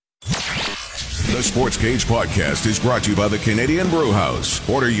The Sports Cage podcast is brought to you by the Canadian Brew House.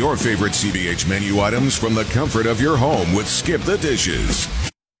 Order your favorite CBH menu items from the comfort of your home with Skip the Dishes.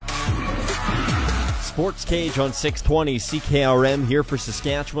 Sports Cage on 620 CKRM here for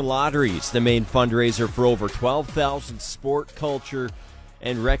Saskatchewan Lotteries, the main fundraiser for over 12,000 sport, culture,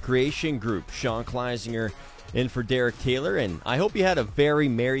 and recreation group. Sean Kleisinger in for Derek Taylor, and I hope you had a very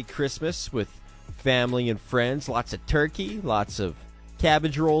Merry Christmas with family and friends. Lots of turkey, lots of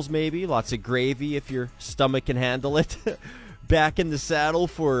cabbage rolls maybe, lots of gravy if your stomach can handle it. Back in the saddle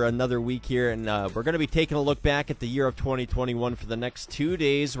for another week here, and we're going to be taking a look back at the year of 2021 for the next 2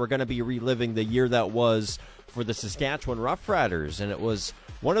 days. We're going to be reliving the year that was for the Saskatchewan Roughriders, and it was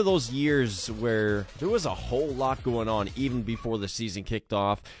one of those years where there was a whole lot going on even before the season kicked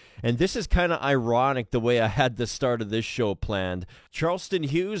off. And this is kind of ironic the way I had the start of this show planned. Charleston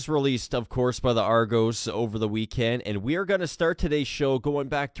Hughes released, of course, by the Argos over the weekend, and we are going to start today's show going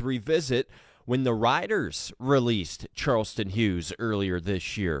back to revisit when the Riders released Charleston Hughes earlier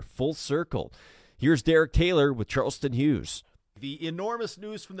this year. Full circle. Here's Derek Taylor with Charleston Hughes. The enormous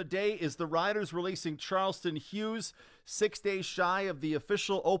news from the day is the Riders releasing Charleston Hughes 6 days shy of the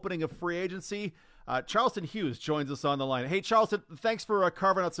official opening of free agency. Charleston Hughes joins us on the line. Hey, Charleston, thanks for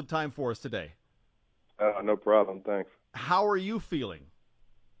carving out some time for us today. No problem, thanks. How are you feeling?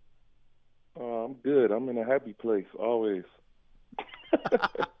 I'm good. I'm in a happy place, always.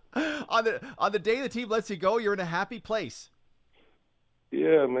 On the day the team lets you go, you're in a happy place.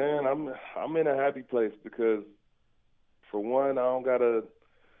 Yeah, man, I'm in a happy place because, for one, I don't gotta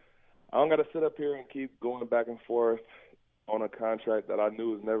sit up here and keep going back and forth on a contract that I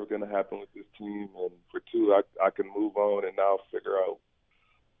knew was never going to happen with this team, and for two, I can move on and now figure out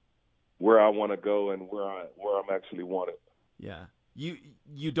where I want to go and where I'm actually wanted. Yeah,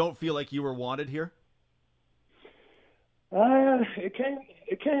 you don't feel like you were wanted here? It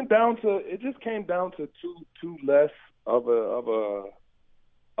just came down to two less of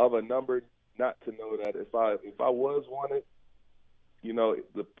a number not to know that if I was wanted, you know,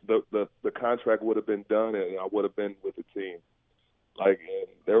 the contract would have been done and I would have been with the team. Like,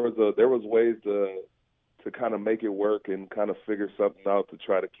 there was ways to kind of make it work and kind of figure something out to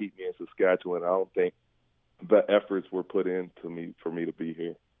try to keep me in Saskatchewan. I don't think the efforts were put into me for me to be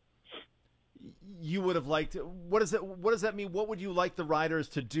here. You would have liked. What does that mean? What would you like the Riders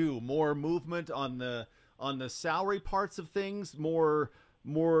to do? More movement on the salary parts of things. More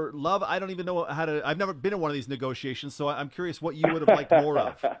love. I don't even know how to. I've never been in one of these negotiations, so I'm curious what you would have liked more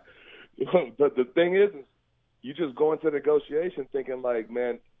of. But the thing is, you just go into negotiation thinking like,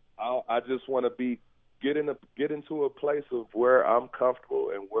 man, I just want to get into a place of where I'm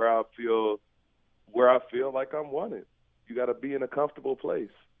comfortable and where I feel like I'm wanted. You got to be in a comfortable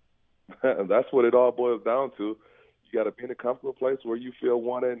place. That's what it all boils down to. You got to be in a comfortable place where you feel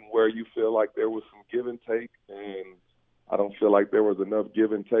wanted and where you feel like there was some give and take, and I don't feel like there was enough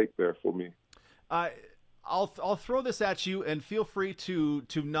give and take there for me. I'll throw this at you, and feel free to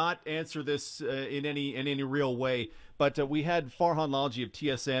not answer this in any real way. But we had Farhan Lalji of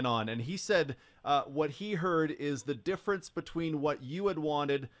TSN on, and he said what he heard is the difference between what you had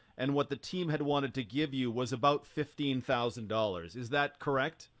wanted and what the team had wanted to give you was about $15,000. Is that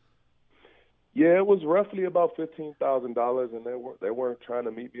correct? Yeah, it was roughly about $15,000, and they weren't trying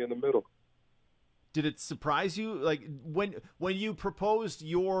to meet me in the middle. Did it surprise you, like when you proposed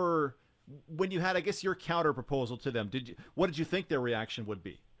when you had, I guess, your counter proposal to them? What did you think their reaction would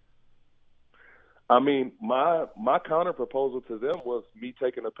be? I mean, my counter proposal to them was me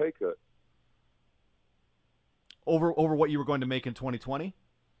taking a pay cut. Over what you were going to make in 2020?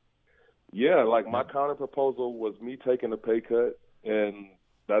 Yeah, like my counter proposal was me taking a pay cut, and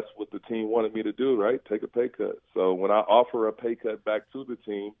that's what the team wanted me to do, right? Take a pay cut. So when I offer a pay cut back to the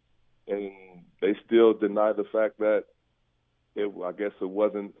team, and they still deny the fact that I guess it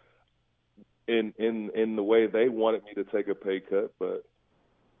wasn't in the way they wanted me to take a pay cut, but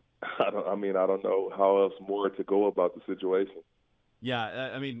I don't know how else more to go about the situation.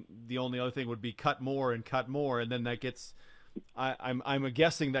 Yeah, I mean, the only other thing would be cut more, and then that gets. I'm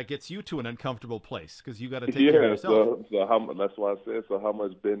guessing that gets you to an uncomfortable place because you got to take care of yourself. So that's why I said. So how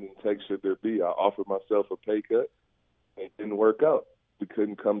much bend and take should there be? I offered myself a pay cut. It didn't work out. We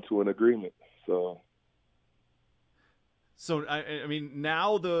couldn't come to an agreement. So I mean,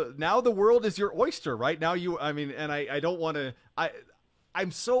 now the world is your oyster, right? Now I don't want to.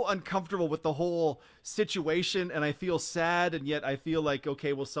 I'm so uncomfortable with the whole situation, and I feel sad, and yet I feel like,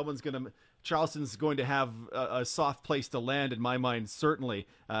 okay, well, Charleston's going to have a soft place to land in my mind, certainly.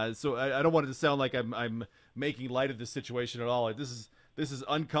 So I don't want it to sound like I'm making light of this situation at all. This is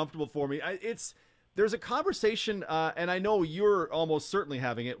uncomfortable for me. There's a conversation, and I know you're almost certainly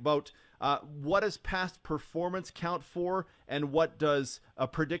having it, about what does past performance count for, and what does a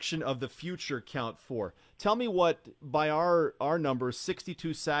prediction of the future count for? Tell me what, by our numbers,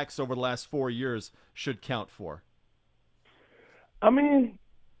 62 sacks over the last 4 years should count for. I mean,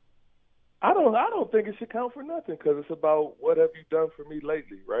 I don't think it should count for nothing, because it's about what have you done for me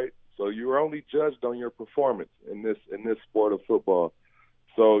lately, right? So you're only judged on your performance in this sport of football.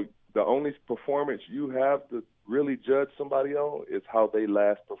 So the only performance you have to really judge somebody on is how they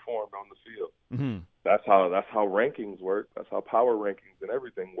last performed on the field. Mm-hmm. That's how rankings work. That's how power rankings and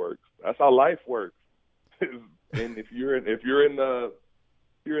everything works. That's how life works. And if you're in the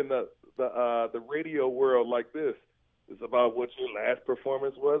radio world like this, it's about what your last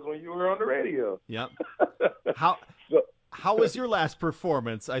performance was when you were on the radio. Yep. How was your last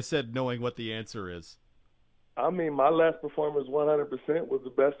performance? I said, knowing what the answer is. I mean, my last performance 100% was the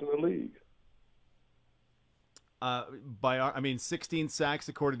best in the league. 16 sacks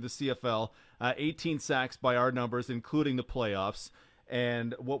according to CFL, 18 sacks by our numbers, including the playoffs.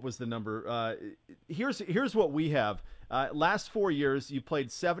 And what was the number? Here's what we have. Last 4 years, you played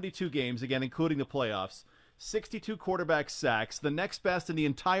 72 games, again, including the playoffs, 62 quarterback sacks. The next best in the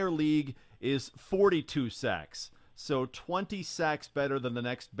entire league is 42 sacks. So 20 sacks better than the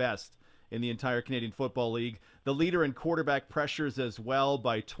next best in the entire Canadian Football League. The leader in quarterback pressures as well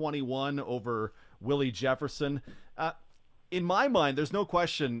by 21 over Willie Jefferson. In my mind, there's no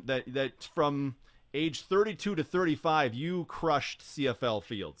question that from age 32 to 35, you crushed CFL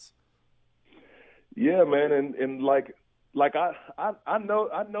fields. Yeah, man, and like I know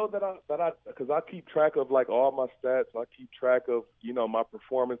that because I keep track of like all my stats. I keep track of my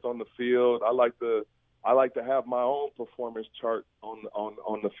performance on the field. I like to have my own performance chart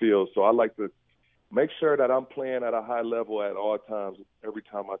on the field. So I like to make sure that I'm playing at a high level at all times, every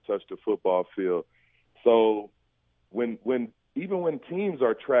time I touch the football field. So even when teams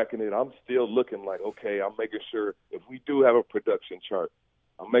are tracking it, I'm still looking like, okay, I'm making sure if we do have a production chart,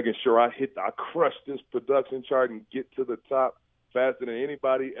 I'm making sure I crush this production chart and get to the top faster than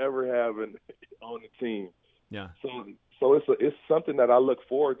anybody ever have on the team. Yeah. So it's something that I look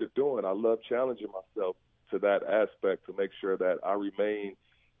forward to doing. I love challenging myself to that aspect to make sure that I remain,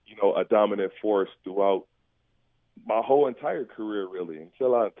 a dominant force throughout my whole entire career, really.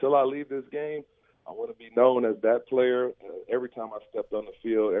 Until I leave this game, I want to be known as that player. Every time I stepped on the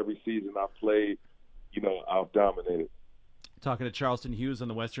field, every season I played, I've dominated. Talking to Charleston Hughes on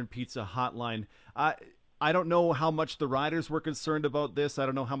the Western Pizza Hotline. I don't know how much the Riders were concerned about this. I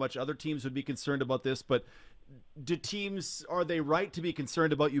don't know how much other teams would be concerned about this, but are they right to be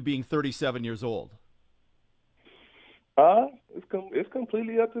concerned about you being 37 years old? It's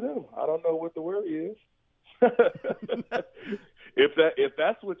completely up to them. I don't know what the worry is. If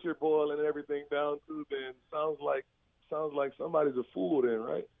that's what you're boiling everything down to, then sounds like somebody's a fool then,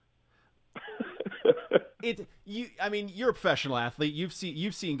 right? You're a professional athlete.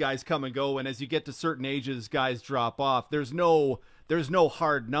 You've seen guys come and go, and as you get to certain ages, guys drop off. There's no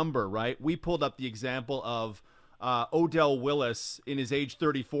hard number, right? We pulled up the example of Odell Willis in his age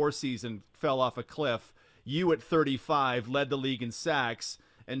 34 season fell off a cliff. You at 35 led the league in sacks,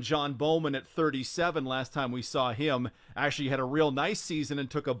 and John Bowman at 37 last time we saw him actually had a real nice season and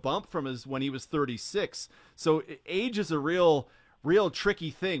took a bump from when he was 36. So age is a real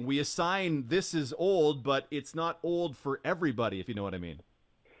tricky thing. We assign this is old, but it's not old for everybody, if you know what I mean.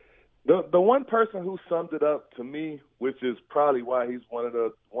 The one person who summed it up to me, which is probably why he's one of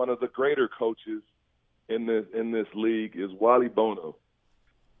the greater coaches in this league, is Wally Bono.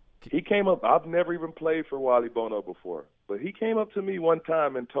 He came up. I've never even played for Wally Bono before, but he came up to me one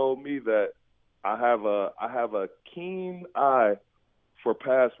time and told me that I have a keen eye for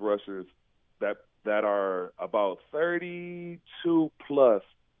pass rushers that are about 32 plus,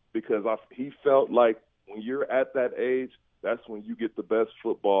 because he felt like when you're at that age, that's when you get the best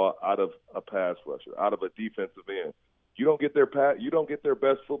football out of a pass rusher, out of a defensive end. You don't get their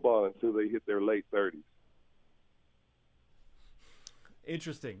best football until they hit their late 30s.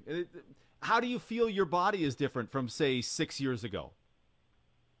 Interesting. How do you feel your body is different from, say, 6 years ago?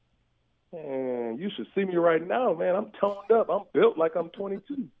 Man, you should see me right now, man. I'm toned up. I'm built like I'm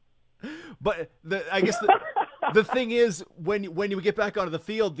 22. But I guess the thing is, when you get back onto the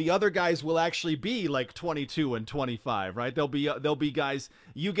field, the other guys will actually be like 22 and 25, right? There'll be guys,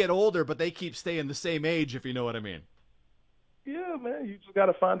 you get older, but they keep staying the same age, if you know what I mean. Yeah, man, you just got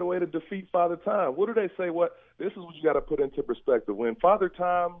to find a way to defeat Father Time. What do they say? This is what you got to put into perspective. When Father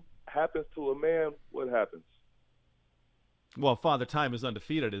Time happens to a man, what happens? Well, Father Time is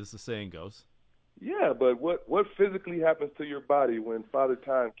undefeated, as the saying goes. Yeah, but what physically happens to your body when Father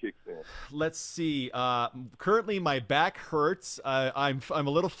Time kicks in? Let's see. Currently, my back hurts. I'm a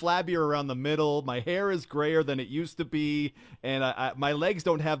little flabbier around the middle. My hair is grayer than it used to be, and my legs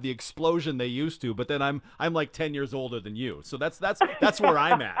don't have the explosion they used to. But then I'm like 10 years older than you, so that's where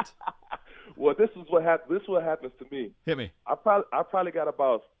I'm at. Well, this is what This is what happens to me. Hit me. I probably got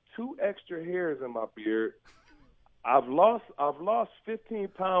about 2 extra hairs in my beard. I've lost 15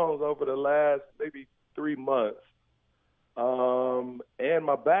 pounds over the last maybe 3 months, and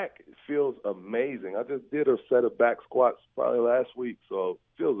my back feels amazing. I just did a set of back squats probably last week, so it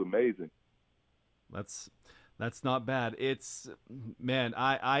feels amazing. That's not bad. It's, man,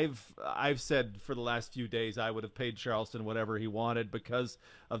 I've said for the last few days I would have paid Charleston whatever he wanted because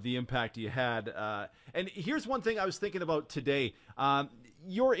of the impact he had. And here's one thing I was thinking about today.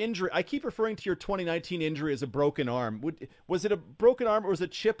 Your injury, I keep referring to your 2019 injury as a broken arm. Was it a broken arm or was it a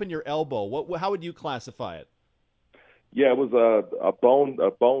chip in your elbow? How would you classify it? Yeah, it was a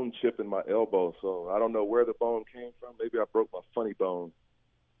bone chip in my elbow. So I don't know where the bone came from. Maybe I broke my funny bone.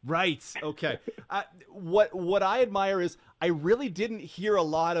 Right. Okay. What I admire is I really didn't hear a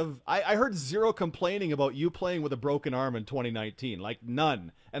lot of. I heard zero complaining about you playing with a broken arm in 2019, like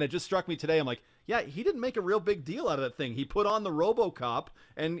none. And it just struck me today. I'm like, yeah, he didn't make a real big deal out of that thing. He put on the RoboCop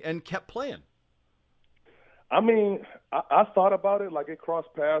and kept playing. I mean, I thought about it, like it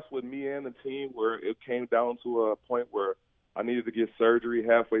crossed paths with me and the team where it came down to a point where I needed to get surgery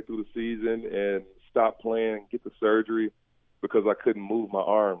halfway through the season and stop playing, get the surgery, because I couldn't move my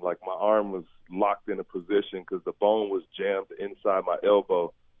arm. Like my arm was locked in a position because the bone was jammed inside my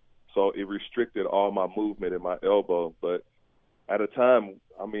elbow. So it restricted all my movement in my elbow. But at a time,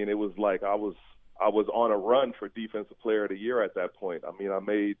 I mean, it was like I was on a run for Defensive Player of the Year at that point. I mean, I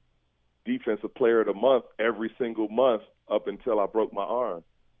made Defensive Player of the Month every single month up until I broke my arm.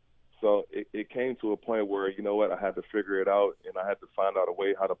 So it came to a point where, you know what, I had to figure it out and I had to find out a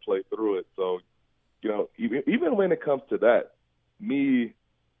way how to play through it. So, you know, even when it comes to that, me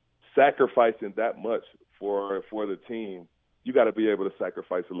sacrificing that much for the team, you got to be able to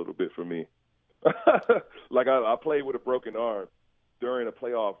sacrifice a little bit for me. Like I played with a broken arm during a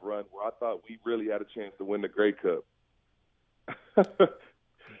playoff run where I thought we really had a chance to win the Grey Cup.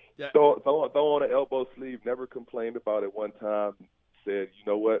 Yeah. Throw on an elbow sleeve, never complained about it one time, said, you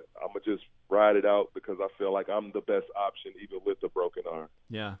know what, I'm going to just ride it out because I feel like I'm the best option even with the broken arm.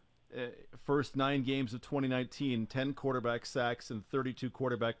 Yeah. First 9 games of 2019, 10 quarterback sacks and 32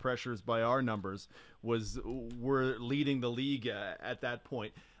 quarterback pressures by our numbers were leading the league at that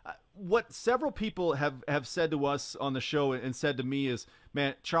point. What several people have said to us on the show and said to me is,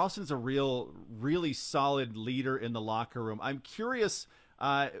 man, Charleston's a really solid leader in the locker room. I'm curious,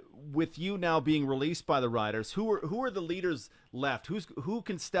 with you now being released by the Riders, who are the leaders left? Who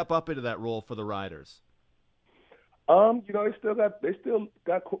can step up into that role for the Riders? You know, they still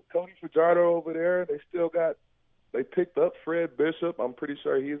got Cody Fajardo over there. They picked up Fred Bishop. I'm pretty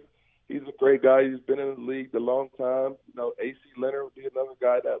sure he's a great guy. He's been in the league a long time. You know, AC Leonard would be another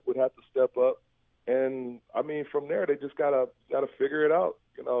guy that would have to step up. And I mean, from there, they just gotta figure it out.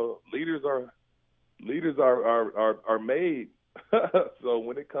 You know, leaders are made. So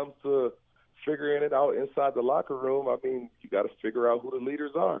when it comes to figuring it out inside the locker room, I mean, you got to figure out who the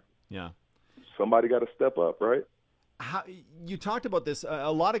leaders are. Yeah, somebody got to step up, right? You talked about this.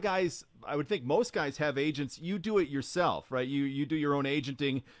 A lot of guys, I would think most guys have agents. You do it yourself, right? You do your own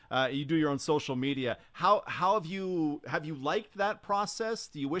agenting. You do your own social media. How have you liked that process?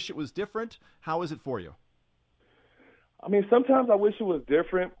 Do you wish it was different? How is it for you? I mean, sometimes I wish it was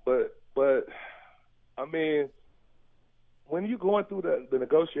different, but I mean, when you're going through the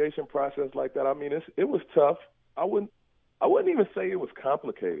negotiation process like that, I mean, it was tough. I wouldn't even say it was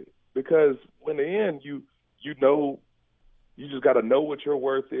complicated because when in the end, you know. You just got to know what your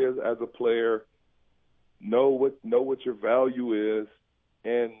worth is as a player, know what your value is,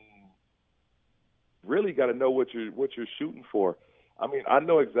 and really got to know what you're shooting for. I mean, I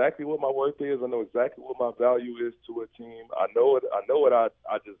know exactly what my worth is. I know exactly what my value is to a team. I know what I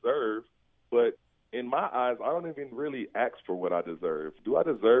deserve, but in my eyes, I don't even really ask for what I deserve. Do I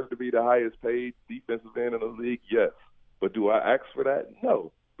deserve to be the highest paid defensive end in the league? Yes. But do I ask for that?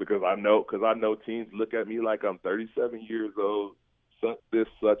 No. Because I know teams look at me like I'm 37 years old, this,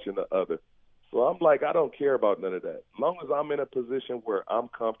 such, and the other. So I'm like, I don't care about none of that. As long as I'm in a position where I'm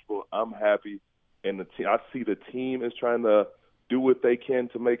comfortable, I'm happy, and I see the team is trying to do what they can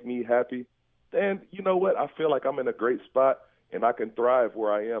to make me happy, then you know what? I feel like I'm in a great spot, and I can thrive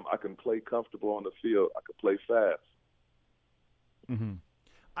where I am. I can play comfortable on the field. I can play fast. Mm-hmm.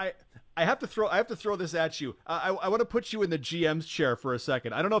 I have to throw this at you. I want to put you in the GM's chair for a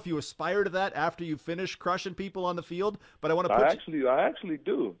second. I don't know if you aspire to that after you finish crushing people on the field, but I want to put I actually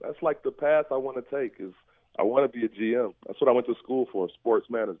do. That's like the path I want to take. Is I want to be a GM. That's what I went to school for, sports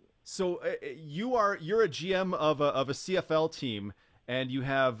management. So you're a GM of a CFL team, and you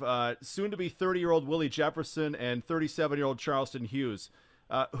have soon to be 30-year-old Willie Jefferson and 37-year-old Charleston Hughes.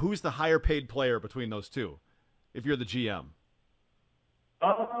 Who's the higher paid player between those two? If you're the GM.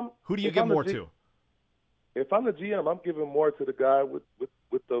 Who do you give more to? If I'm the GM, I'm giving more to the guy with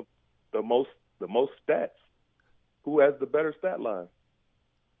the most stats. Who has the better stat line?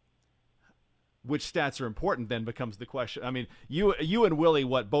 Which stats are important then becomes the question. I mean, you and Willie,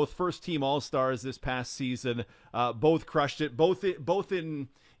 both first team All-Stars this past season, both crushed it, both in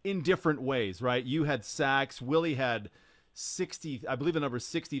different ways, right? You had sacks. Willie had 60, I believe the number is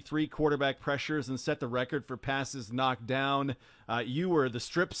 63 quarterback pressures and set the record for passes knocked down. You were the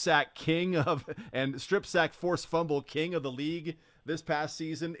strip sack king and strip sack forced fumble king of the league this past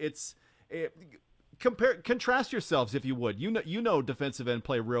season. Contrast yourselves if you would. You know defensive end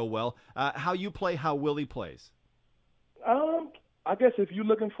play real well. How you play, how Willie plays. I guess if you're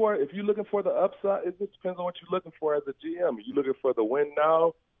looking for the upside, it just depends on what you're looking for as a GM. Are you looking for the win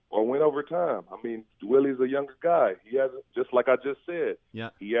now or win over time? I mean, Willie's a younger guy. He hasn't, just like I just said,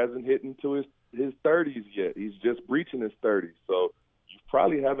 he hasn't hit into his 30s yet. He's just breaching his 30s. So you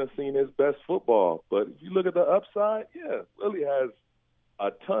probably haven't seen his best football. But if you look at the upside, Willie has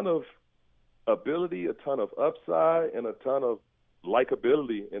a ton of ability, a ton of upside, and a ton of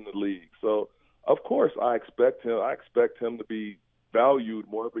likability in the league. So, of course, I expect him to be valued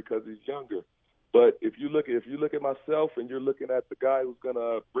more because he's younger. But if you look at myself and you're looking at the guy who's going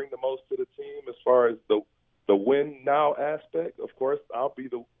to bring the most to the team as far as the win now aspect, of course, I'll be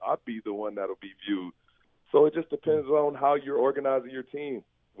the one that'll be viewed. So it just depends on how you're organizing your team,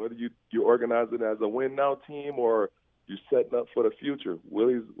 whether you organize it as a win now team or you're setting up for the future.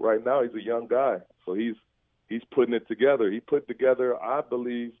 Willie's right now, he's a young guy, so he's putting it together. He put together, I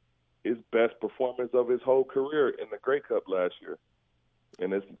believe, his best performance of his whole career in the Grey Cup last year.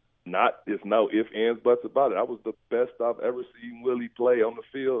 And it's no ifs, ands, buts about it. That was the best I've ever seen Willie play on the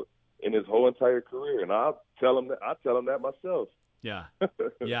field in his whole entire career, and I tell him that myself. Yeah,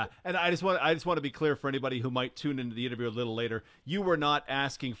 yeah. And I just want to be clear for anybody who might tune into the interview a little later. You were not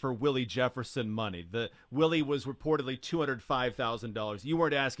asking for Willie Jefferson money. Willie was reportedly $205,000. You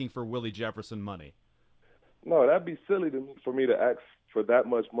weren't asking for Willie Jefferson money. No, that'd be silly for me to ask for that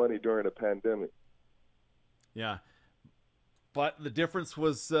much money during a pandemic. Yeah. But the difference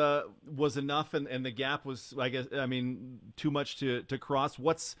was enough, and the gap was, too much to cross.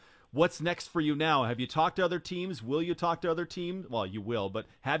 What's next for you now? Have you talked to other teams? Will you talk to other teams? Well, you will, but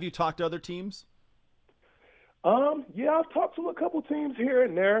have you talked to other teams? Yeah, I've talked to a couple teams here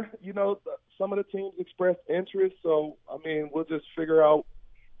and there. You know, some of the teams expressed interest, so we'll just figure out,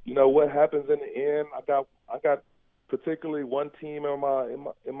 what happens in the end. I got particularly one team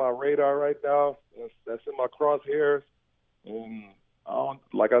in my radar right now that's in my crosshairs. And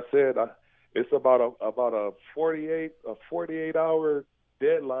like I said, it's about a 48 hour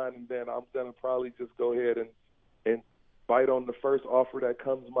deadline, and then I'm gonna probably just go ahead and bite on the first offer that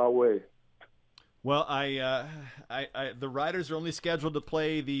comes my way. Well, the Riders are only scheduled to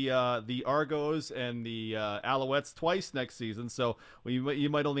play the Argos and the Alouettes twice next season, so you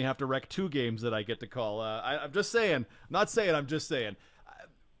might only have to wreck 2 games that I get to call. I'm just saying. I'm not saying. I'm just saying.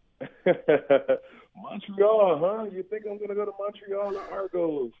 Montreal, huh? You think I'm gonna go to Montreal or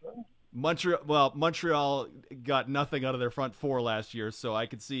Argos? Huh? Montreal got nothing out of their front four last year, so I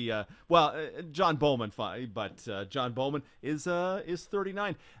could see. John Bowman, fine, but John Bowman is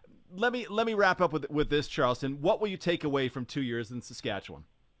 39. Let me wrap up with this, Charleston. What will you take away from 2 years in Saskatchewan?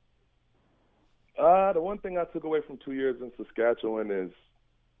 The one thing I took away from 2 years in Saskatchewan is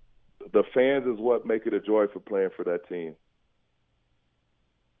the fans is what make it a joy for playing for that team.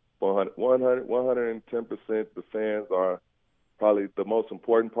 110%. The fans are probably the most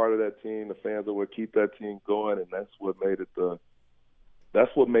important part of that team. The fans are what keep that team going, and that's what made it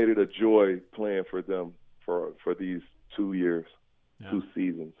a joy playing for them for these 2 years, 2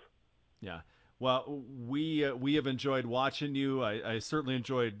 seasons. Yeah. Well, we have enjoyed watching you. I certainly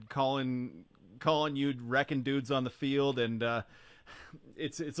enjoyed calling you wrecking dudes on the field, and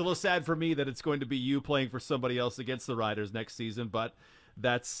it's a little sad for me that it's going to be you playing for somebody else against the Riders next season, but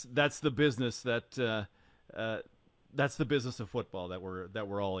that's the business that's the business of football that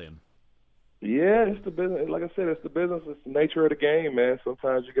we're all in. Yeah, it's the business. Like I said, it's the business. It's the nature of the game, man.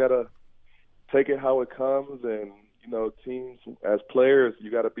 Sometimes you gotta take it how it comes, and teams as players,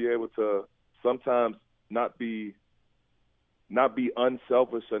 you got to be able to sometimes not be not be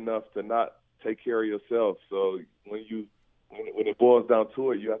unselfish enough to not take care of yourself. So when it boils down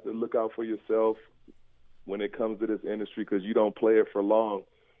to it, you have to look out for yourself when it comes to this industry, because you don't play it for long.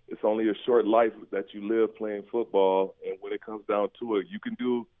 It's only a short life that you live playing football, and when it comes down to it, you can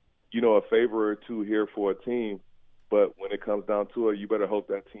do, a favor or two here for a team, but when it comes down to it, you better hope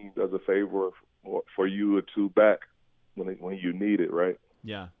that team does a favor for you or two back when you need it, right?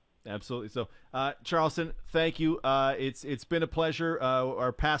 Yeah, absolutely. So, Charleston, thank you. It's been a pleasure.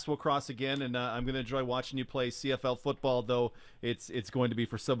 Our paths will cross again, and I'm going to enjoy watching you play CFL football, though it's going to be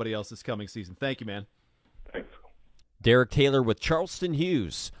for somebody else this coming season. Thank you, man. Thanks. Derek Taylor with Charleston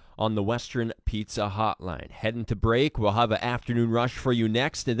Hughes on the Western Pizza Hotline. Heading to break, we'll have an afternoon rush for you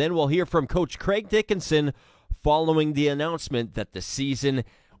next, and then we'll hear from Coach Craig Dickinson following the announcement that the season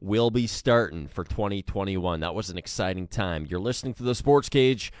will be starting for 2021. That was an exciting time. You're listening to the Sports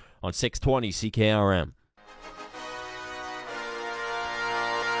Cage on 620 CKRM.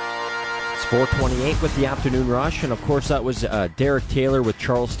 It's 4:28 with the afternoon rush, and of course that was Derek Taylor with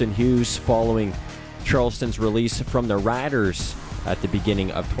Charleston Hughes following Charleston's release from the Riders at the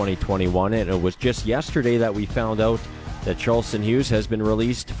beginning of 2021, and it was just yesterday that we found out that Charleston Hughes has been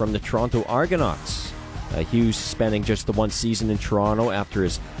released from the Toronto Argonauts. Hughes spending just the one season in Toronto after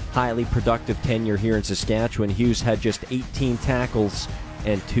his highly productive tenure here in Saskatchewan. Hughes had just 18 tackles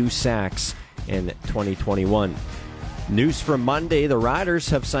and 2 sacks in 2021. News from Monday, the Riders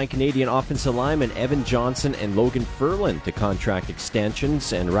have signed Canadian offensive linemen Evan Johnson and Logan Ferland to contract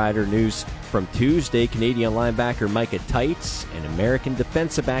extensions. And Rider news from Tuesday, Canadian linebacker Micah Tights and American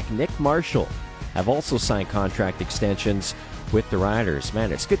defensive back Nick Marshall have also signed contract extensions with the Riders.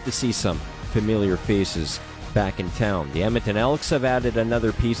 Man, it's good to see some familiar faces back in town. The Edmonton Elks have added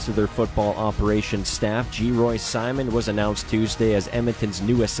another piece to their football operations staff. G. Roy Simon was announced Tuesday as Edmonton's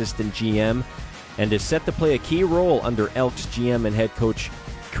new assistant GM and is set to play a key role under Elks GM and head coach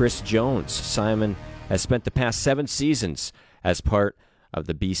Chris Jones. Simon has spent the past 7 seasons as part of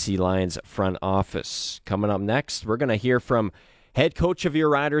the BC Lions front office. Coming up next, we're going to hear from head coach of your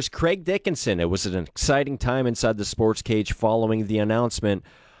Riders, Craig Dickinson. It was an exciting time inside the Sports Cage following the announcement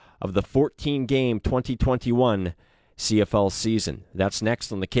of the 14-game 2021 CFL season. That's next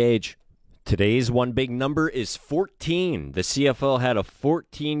on The Cage. Today's one big number is 14. The CFL had a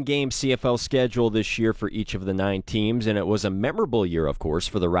 14-game CFL schedule this year for each of the 9 teams, and it was a memorable year, of course,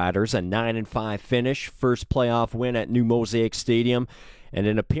 for the Riders. A 9-5 finish, first playoff win at New Mosaic Stadium, and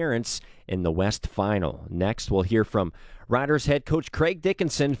an appearance in the West Final. Next, we'll hear from Riders head coach Craig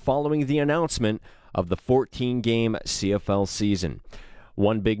Dickinson following the announcement of the 14-game CFL season.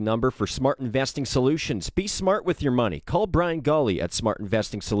 One big number for Smart Investing Solutions. Be smart with your money. Call Brian Gully at Smart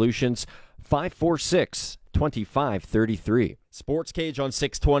Investing Solutions, 546-2533. Sports Cage on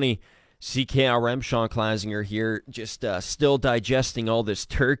 620 CKRM. Sean Kleisinger here, just still digesting all this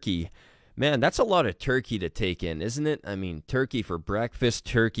turkey. Man, that's a lot of turkey to take in, isn't it? I mean, turkey for breakfast,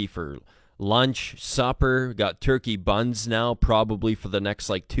 turkey for lunch, supper. Got turkey buns now, probably for the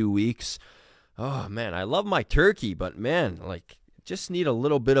next 2 weeks. Oh, man, I love my turkey, but man, just need a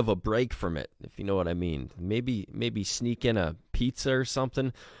little bit of a break from it, if you know what I mean. Maybe sneak in a pizza or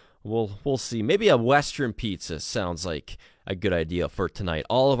something. We'll see. Maybe a Western Pizza sounds like a good idea for tonight.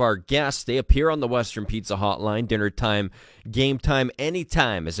 All of our guests, they appear on the Western Pizza Hotline. Dinner time, game time,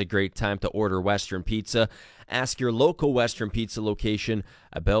 anytime is a great time to order Western Pizza. Ask your local Western Pizza location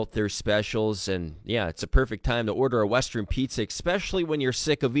about their specials. And yeah, it's a perfect time to order a Western Pizza, especially when you're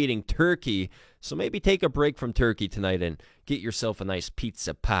sick of eating turkey. So maybe take a break from turkey tonight and get yourself a nice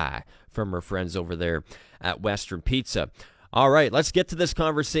pizza pie from our friends over there at Western Pizza. All right, let's get to this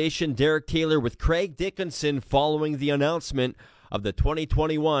conversation. Derek Taylor with Craig Dickinson following the announcement of the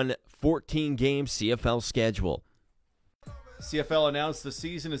 2021 14-game CFL schedule. CFL announced the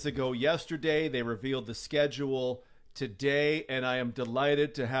season as it go yesterday. They revealed the schedule today, and I am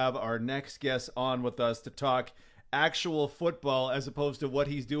delighted to have our next guest on with us to talk actual football as opposed to what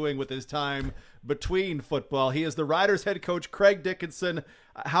he's doing with his time between football. He is the Riders head coach, Craig Dickinson.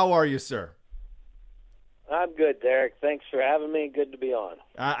 How are you, sir? I'm good, Derek. Thanks for having me. Good to be on.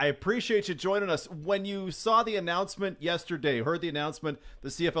 I appreciate you joining us. When you saw the announcement yesterday, heard the announcement the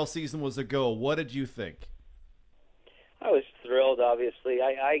CFL season was a go, what did you think? I was thrilled, obviously.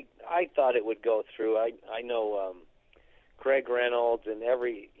 I thought it would go through. I know Craig Reynolds and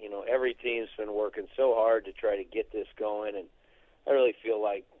every team's been working so hard to try to get this going, and I really feel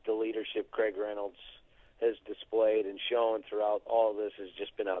like the leadership Craig Reynolds has displayed and shown throughout all of this has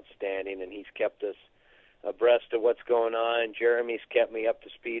just been outstanding, and he's kept us abreast of what's going on. Jeremy's kept me up to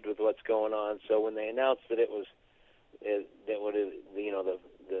speed with what's going on. So when they announced that the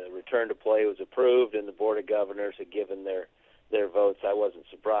return to play was approved and the Board of Governors had given their their votes, I wasn't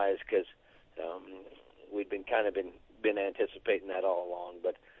surprised because we'd been anticipating that all along.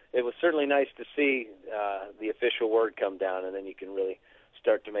 But it was certainly nice to see the official word come down, and then you can really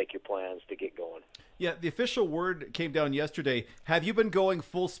start to make your plans to get going. Yeah, the official word came down yesterday. Have you been going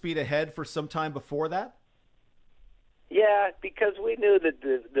full speed ahead for some time before that? Yeah, because we knew that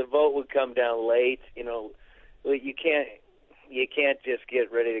the vote would come down late. You know, you can't just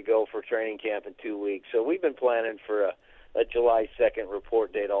get ready to go for training camp in 2 weeks. So we've been planning for a July 2nd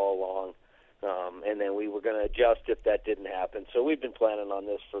report date all along, and then we were going to adjust if that didn't happen. So we've been planning on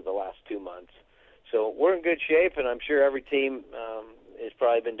this for the last 2 months. So we're in good shape, and I'm sure every team has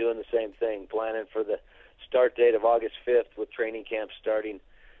probably been doing the same thing, planning for the start date of August 5th with training camp starting,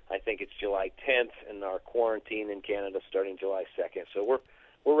 I think it's July 10th, and our quarantine in Canada starting July 2nd. So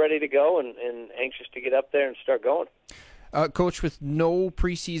we're ready to go and anxious to get up there and start going. Coach, with no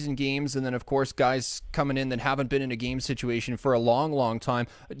preseason games and then, of course, guys coming in that haven't been in a game situation for a long, long time,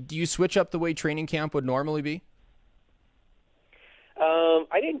 do you switch up the way training camp would normally be?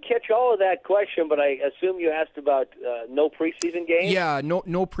 I didn't catch all of that question, but I assume you asked about no preseason games? Yeah,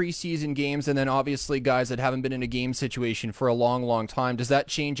 no preseason games, and then obviously guys that haven't been in a game situation for a long, long time. Does that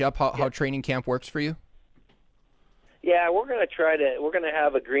change up how training camp works for you? Yeah, we're going to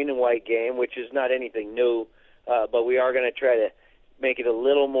have a green and white game, which is not anything new, but we are going to try to make it a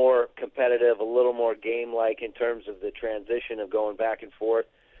little more competitive, a little more game-like in terms of the transition of going back and forth.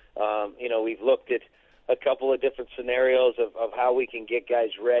 We've looked at a couple of different scenarios of how we can get guys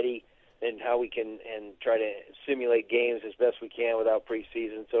ready and how we can and try to simulate games as best we can without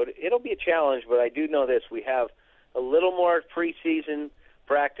preseason. So it'll be a challenge, but I do know this. We have a little more preseason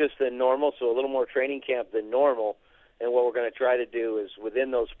practice than normal, so a little more training camp than normal. And what we're going to try to do is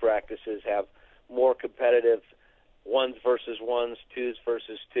within those practices have more competitive ones versus ones, twos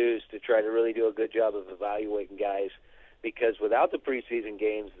versus twos to try to really do a good job of evaluating guys. Because without the preseason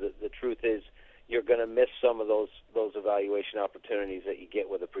games, the truth is you're going to miss some of those evaluation opportunities that you get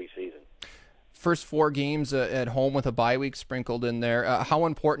with a preseason. First 4 games at home with a bye week sprinkled in there. How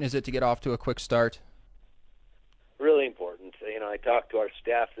important is it to get off to a quick start? Really important. I talked to our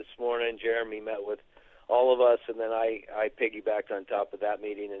staff this morning. Jeremy met with all of us, and then I piggybacked on top of that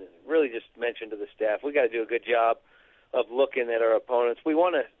meeting and really just mentioned to the staff, we got to do a good job of looking at our opponents. We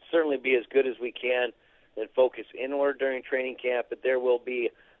want to certainly be as good as we can and focus inward during training camp, but there will be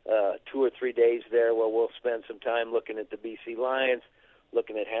 2 or 3 days there where we'll spend some time looking at the BC Lions,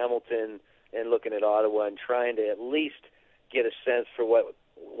 looking at Hamilton, and looking at Ottawa, and trying to at least get a sense for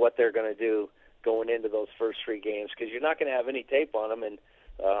what they're going to do going into those first 3 games, because you're not going to have any tape on them, and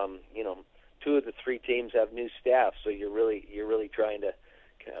 2 of the 3 teams have new staff, so you're really trying to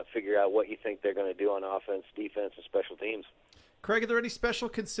kind of figure out what you think they're going to do on offense, defense, and special teams. Craig, are there any special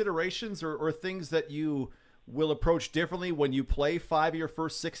considerations or things that you will approach differently when you play 5 of your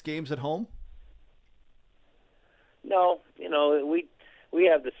first 6 games at home? No, we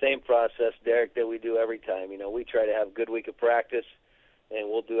have the same process, Derek, that we do every time. We try to have a good week of practice, and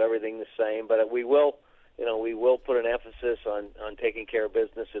we'll do everything the same. But we will put an emphasis on taking care of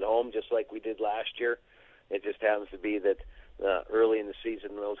business at home, just like we did last year. It just happens to be that early in the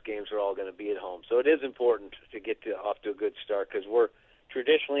season, those games are all going to be at home. So it is important to get off to a good start, because we're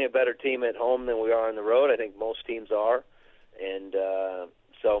traditionally a better team at home than we are on the road. I think most teams are. And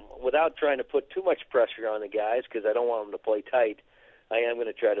so without trying to put too much pressure on the guys, because I don't want them to play tight, I am going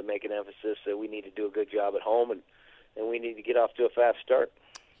to try to make an emphasis that we need to do a good job at home, and we need to get off to a fast start.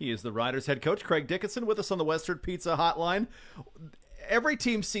 He is the Riders head coach, Craig Dickinson, with us on the Western Pizza Hotline. Every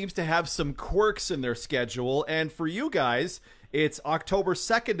team seems to have some quirks in their schedule, and for you guys, it's October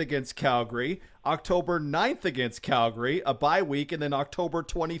 2nd against Calgary, October 9th against Calgary, a bye week, and then October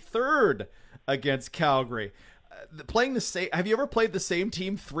 23rd against Calgary. Have you ever played the same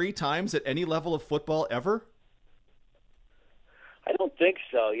team 3 times at any level of football ever? I don't think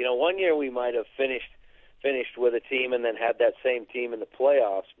so. One year we might have finished with a team and then had that same team in the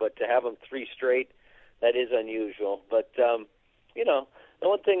playoffs, but to have them 3 straight, that is unusual. But the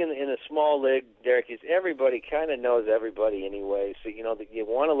one thing in a small league, Derek, is everybody kind of knows everybody anyway. So that you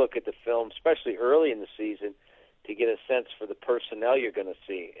want to look at the film, especially early in the season, to get a sense for the personnel you're going to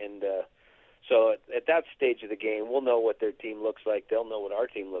see. And so at that stage of the game, we'll know what their team looks like. They'll know what our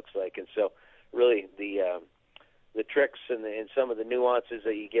team looks like. And so really the tricks and some of the nuances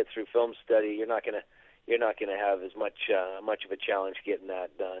that you get through film study, you're not going to have as much of a challenge getting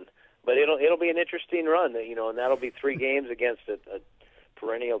that done. But it'll be an interesting run, and that'll be 3 games against a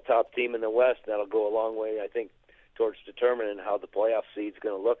perennial top team in the West. That'll go a long way, I think, towards determining how the playoff seed's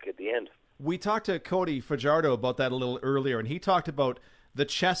going to look at the end. We talked to Cody Fajardo about that a little earlier, and he talked about the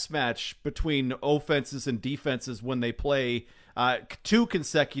chess match between offenses and defenses when they play 2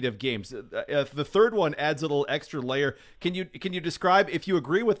 consecutive games. The third one adds a little extra layer. Can you describe, if you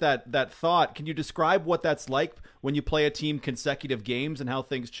agree with that thought, can you describe what that's like when you play a team consecutive games and how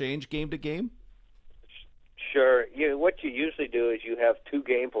things change game to game? Sure. What you usually do is you have 2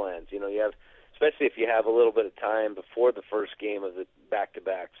 game plans. You have, especially if you have a little bit of time before the first game of the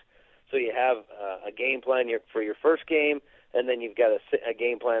back-to-backs. So you have a game plan for your first game, and then you've got a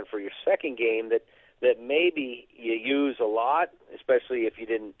game plan for your second game that maybe you use a lot, especially if you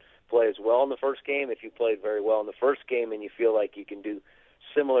didn't play as well in the first game. If you played very well in the first game and you feel like you can do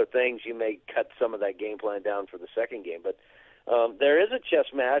similar things, you may cut some of that game plan down for the second game. But there is a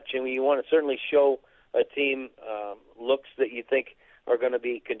chess match, and you want to certainly show a team looks that you think are going to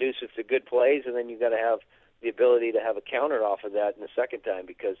be conducive to good plays, and then you've got to have the ability to have a counter off of that in the second time,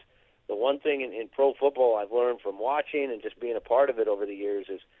 because the one thing in pro football I've learned from watching and just being a part of it over the years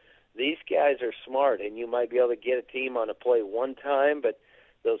is these guys are smart, and you might be able to get a team on a play one time, but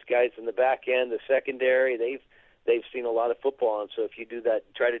those guys in the back end, the secondary, they've seen a lot of football, and so if you do that,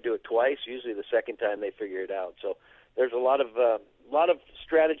 try to do it twice, usually the second time they figure it out. So there's a lot of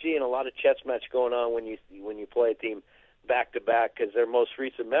strategy and a lot of chess match going on when you play a team back to back, because their most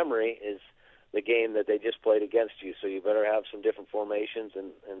recent memory is the game that they just played against you. So you better have some different formations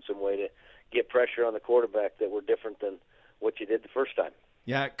and some way to get pressure on the quarterback that were different than what you did the first time.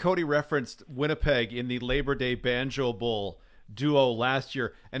 Yeah, Cody referenced Winnipeg in the Labor Day Banjo Bowl duo last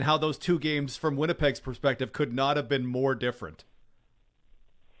year, and how those 2 games from Winnipeg's perspective could not have been more different.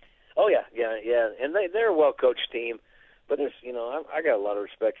 Oh yeah, and they're a well-coached team, but there's I got a lot of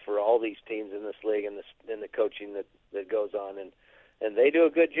respect for all these teams in this league and the coaching that goes on, and they do a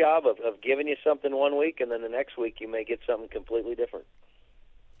good job of giving you something one week, and then the next week you may get something completely different.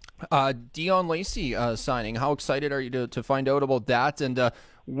 Dion Lacey signing. How excited are you to find out about that? And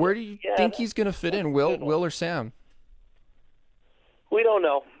where do you think he's going to fit in, Will or Sam? We don't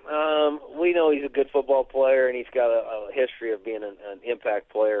know. We know he's a good football player, and he's got a history of being an impact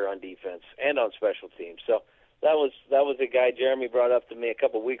player on defense and on special teams. So that was a guy Jeremy brought up to me a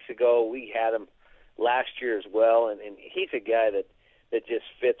couple of weeks ago. We had him last year as well, and he's a guy that just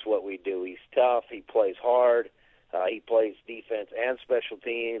fits what we do. He's tough. He plays hard. He plays defense and special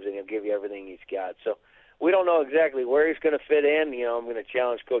teams, and he'll give you everything he's got. So we don't know exactly where he's going to fit in. I'm going to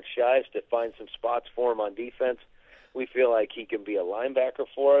challenge Coach Shives to find some spots for him on defense. We feel like he can be a linebacker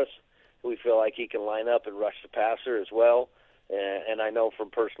for us. We feel like he can line up and rush the passer as well. And I know from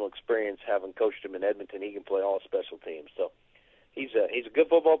personal experience, having coached him in Edmonton, he can play all special teams. So he's a good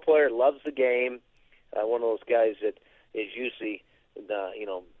football player, loves the game. One of those guys that is usually,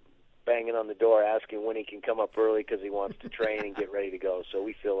 banging on the door asking when he can come up early because he wants to train and get ready to go. So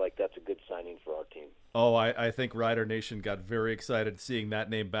we feel like that's a good signing for our team. Oh, I think Rider Nation got very excited seeing that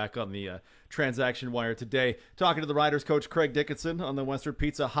name back on the transaction wire today. Talking to the Riders coach Craig Dickinson on the Western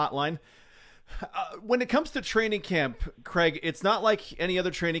Pizza Hotline. When it comes to training camp, Craig, it's not like any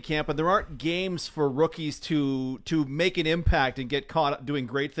other training camp, and there aren't games for rookies to make an impact and get caught doing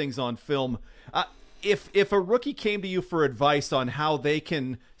great things on film. If a rookie came to you for advice on how they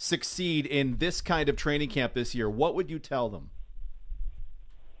can succeed in this kind of training camp this year, what would you tell them?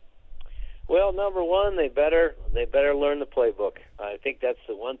 Well, number one, they better learn the playbook. I think that's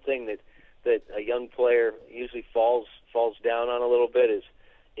the one thing that a young player usually falls down on a little bit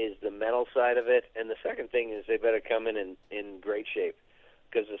is the mental side of it. And the second thing is they better come in great shape,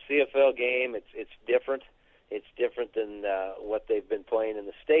 because the CFL game, it's different. It's different than what they've been playing in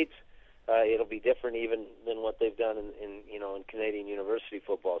the States. It'll be different even than what they've done in Canadian university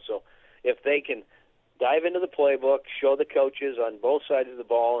football. So if they can dive into the playbook, show the coaches on both sides of the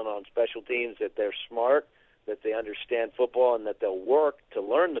ball and on special teams that they're smart, that they understand football, and that they'll work to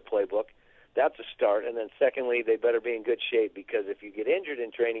learn the playbook, that's a start. And then secondly, they better be in good shape, because if you get injured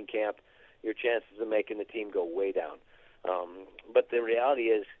in training camp, your chances of making the team go way down. But the reality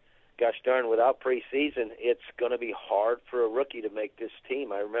is, gosh darn, without preseason, it's going to be hard for a rookie to make this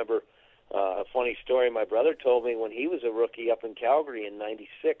team. I remember a funny story my brother told me when he was a rookie up in Calgary in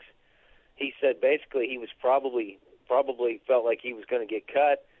 '96. He said basically he was probably felt like he was going to get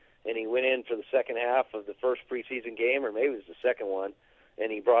cut, and he went in for the second half of the first preseason game, or maybe it was the second one,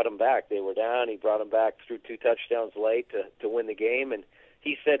 and he brought them back. They were down. He brought them back, threw 2 touchdowns late to win the game. And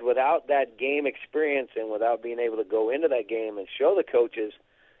he said without that game experience and without being able to go into that game and show the coaches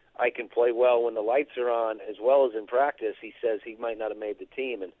I can play well when the lights are on as well as in practice, he says he might not have made the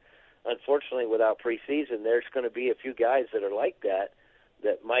team. And unfortunately, without preseason, there's going to be a few guys that are like that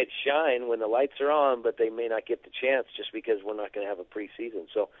might shine when the lights are on, but they may not get the chance just because we're not going to have a preseason.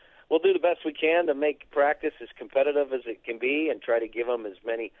 So we'll do the best we can to make practice as competitive as it can be and try to give them as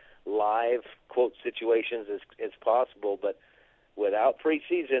many live, quote, situations as possible. But without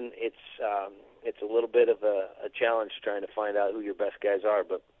preseason, it's a little bit of a challenge trying to find out who your best guys are,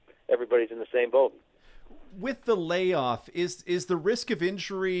 but everybody's in the same boat. With the layoff, is the risk of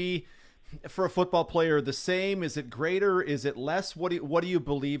injury for a football player the same? Is it greater? Is it less? What do you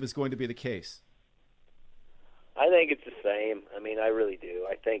believe is going to be the case? I think it's the same. I mean, I really do.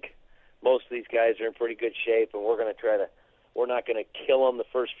 I think most of these guys are in pretty good shape, and we're not going to kill them the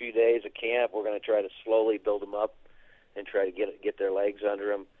first few days of camp. We're going to try to slowly build them up and try to get their legs under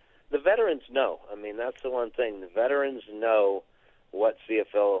them. The veterans know. I mean, that's the one thing. The veterans know what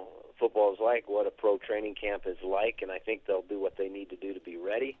CFL football is like, what a pro training camp is like, and I think they'll do what they need to do to be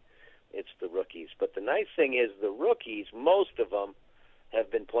ready. It's the rookies. But the nice thing is the rookies, most of them, have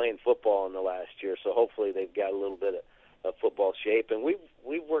been playing football in the last year, so hopefully they've got a little bit of football shape. And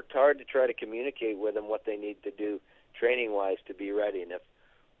we've worked hard to try to communicate with them what they need to do training-wise to be ready. And if,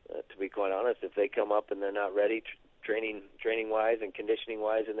 to be quite honest, if they come up and they're not ready training-wise and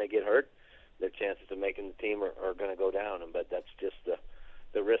conditioning-wise and they get hurt, their chances of making the team are going to go down. But that's just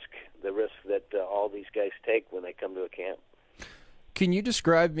the risk that all these guys take when they come to a camp. Can you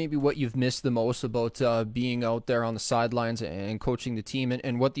describe maybe what you've missed the most about being out there on the sidelines and coaching the team,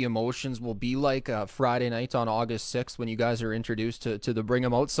 and what the emotions will be like Friday night on August 6th when you guys are introduced to the Bring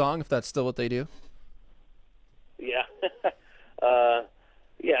 'Em Out song, if that's still what they do? Yeah.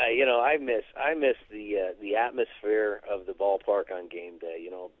 Yeah, you know, I miss the atmosphere of the ballpark on game day.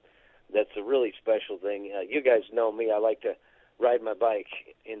 You know, that's a really special thing. You guys know me. I like to ride my bike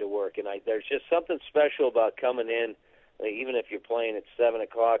into work, and there's just something special about coming in. Even if you're playing at 7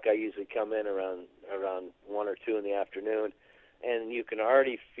 o'clock, I usually come in around 1 or 2 in the afternoon, and you can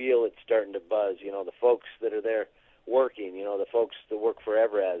already feel it starting to buzz. You know, the folks that are there working, you know, the folks that work for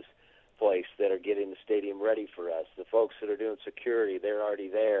Evraz place that are getting the stadium ready for us, the folks that are doing security, they're already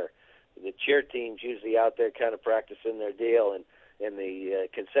there. The cheer team's usually out there kind of practicing their deal, and the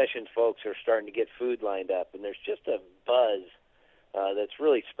concession folks are starting to get food lined up, and there's just a buzz that's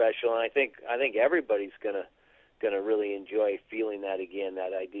really special. And I think everybody's gonna really enjoy feeling that again,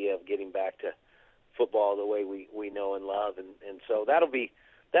 that idea of getting back to football the way we know and love, and so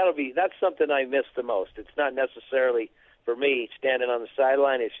that's something I miss the most. It's not necessarily for me standing on the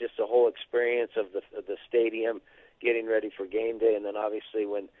sideline. It's just the whole experience of the stadium getting ready for game day, and then obviously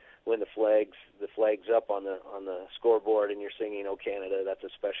when the flag's up on the scoreboard and you're singing "Oh Canada," that's a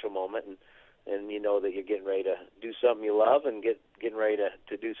special moment, and you know that you're getting ready to do something you love and getting ready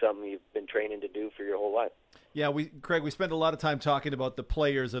to do something you've been training to do for your whole life. Yeah, Craig, we spend a lot of time talking about the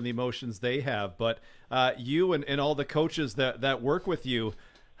players and the emotions they have, but you and all the coaches that work with you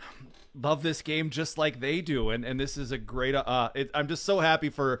love this game just like they do, and this is a great I'm just so happy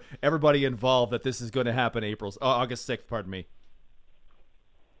for everybody involved that this is going to happen August 6th, pardon me.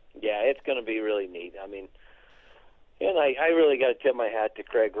 Yeah, it's going to be really neat. I mean, and I really got to tip my hat to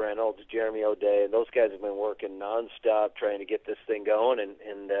Craig Reynolds, Jeremy O'Day, and those guys have been working nonstop trying to get this thing going,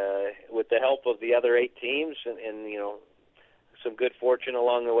 and with the help of the other 8 teams and you know, some good fortune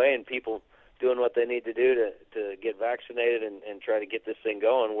along the way and people doing what they need to do to get vaccinated and try to get this thing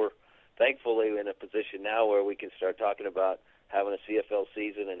going, we're thankfully in a position now where we can start talking about having a CFL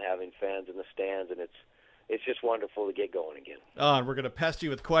season and having fans in the stands, and it's just wonderful to get going again. Oh, and we're going to pest you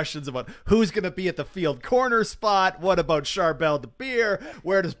with questions about who's going to be at the field corner spot. What about Charbel DeBeer?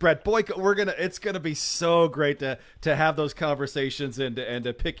 Where does Brett Boyko? It's going to be so great to have those conversations and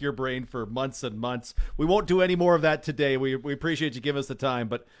to pick your brain for months and months. We won't do any more of that today. We appreciate you giving us the time,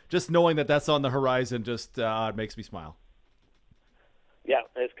 but just knowing that that's on the horizon just it makes me smile. Yeah,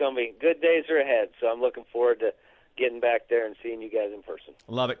 it's going to be good days are ahead, so I'm looking forward to getting back there and seeing you guys in person.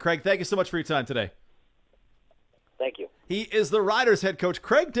 Love it. Craig, thank you so much for your time today. Thank you. He is the Riders head coach,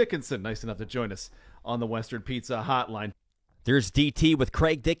 Craig Dickinson. Nice enough to join us on the Western Pizza Hotline. There's DT with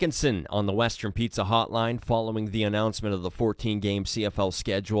Craig Dickinson on the Western Pizza Hotline following the announcement of the 14-game CFL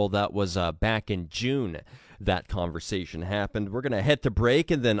schedule. That was back in June. That conversation happened. We're going to head to break,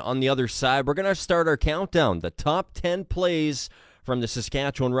 and then on the other side, we're going to start our countdown, the top 10 plays from the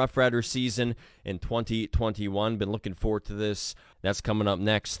Saskatchewan Roughriders season in 2021. Been looking forward to this. That's coming up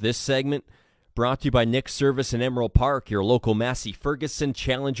next. This segment brought to you by Nick's Service in Emerald Park, your local Massey Ferguson,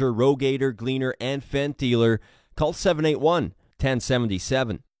 Challenger, Rogator, Gleaner, and Fendt dealer. Call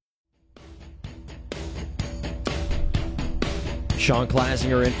 781-1077. Sean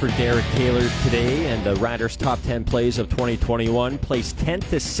Klasinger in for Derek Taylor today, and the Riders' top 10 plays of 2021. Plays 10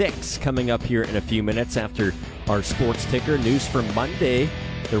 to 6 coming up here in a few minutes after our sports ticker. News from Monday.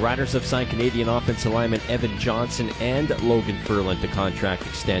 The Riders have signed Canadian offensive lineman Evan Johnson and Logan Ferland to contract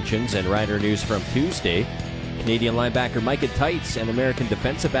extensions. And Rider news from Tuesday. Canadian linebacker Micah Tights and American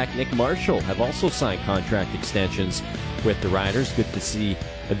defensive back Nick Marshall have also signed contract extensions with the Riders. Good to see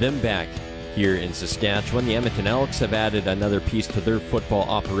them back here in Saskatchewan. The Edmonton Elks have added another piece to their football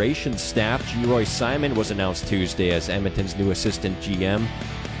operations staff. Geroy Simon was announced Tuesday as Edmonton's new assistant GM,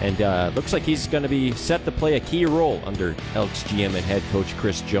 and looks like he's going to be set to play a key role under Elks GM and head coach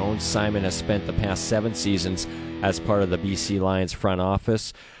Chris Jones. Simon has spent the past 7 seasons as part of the BC Lions front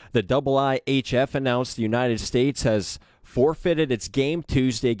office. The IIHF announced the United States has forfeited its game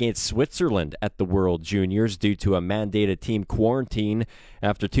Tuesday against Switzerland at the World Juniors due to a mandated team quarantine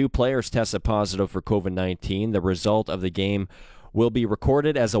after 2 players tested positive for COVID-19. The result of the game will be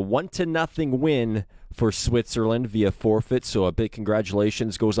recorded as a 1-0 win for Switzerland via forfeit. So a big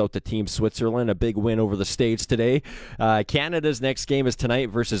congratulations goes out to Team Switzerland. A big win over the States today. Canada's next game is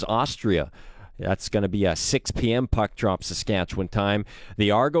tonight versus Austria. That's going to be a 6 p.m. puck drop Saskatchewan time.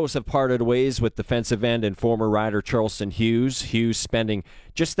 The Argos have parted ways with defensive end and former Rider Charleston Hughes. Hughes spending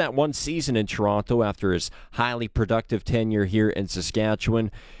just that 1 season in Toronto after his highly productive tenure here in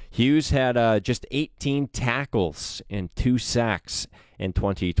Saskatchewan. Hughes had just 18 tackles and 2 sacks in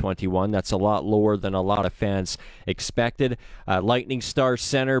 2021. That's a lot lower than a lot of fans expected. Lightning Star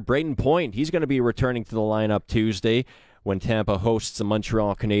center Braden Point, he's going to be returning to the lineup Tuesday when Tampa hosts the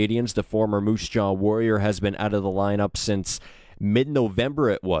Montreal Canadiens. The former Moose Jaw Warrior has been out of the lineup since mid-November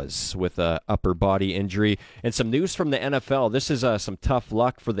it was with an upper body injury. And some news from the NFL. This is some tough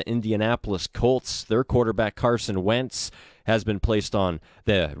luck for the Indianapolis Colts. Their quarterback Carson Wentz has been placed on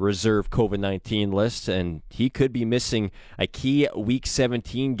the reserve COVID-19 list, and he could be missing a key Week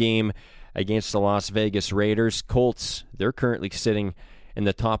 17 game against the Las Vegas Raiders. Colts, they're currently sitting in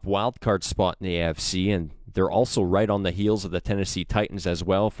the top wildcard spot in the AFC, and they're also right on the heels of the Tennessee Titans as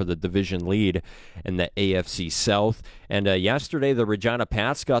well for the division lead in the AFC South. And yesterday, the Regina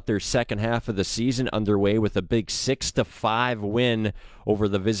Pats got their second half of the season underway with a big 6-5 win over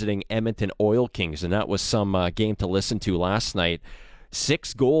the visiting Edmonton Oil Kings, and that was some game to listen to last night.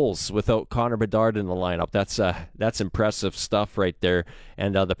 6 goals without Connor Bedard in the lineup. That's impressive stuff right there.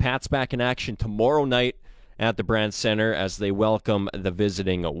 And the Pats back in action tomorrow night at the Brandt Center as they welcome the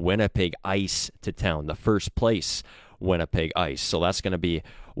visiting Winnipeg Ice to town, the first place Winnipeg Ice. So that's going to be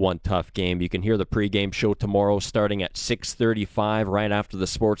one tough game. You can hear the pregame show tomorrow starting at 6:35 right after the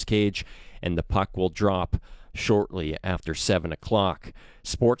Sports Cage, and the puck will drop shortly after 7 o'clock.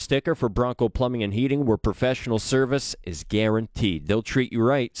 Sports Sticker for Bronco Plumbing and Heating, where professional service is guaranteed. They'll treat you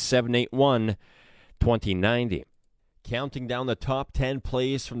right. 781-2090. Counting down the top 10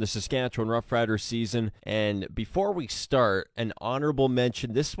 plays from the Saskatchewan Roughriders season. And before we start, an honorable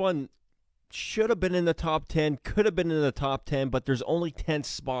mention. This one should have been in the top 10, could have been in the top 10, but there's only 10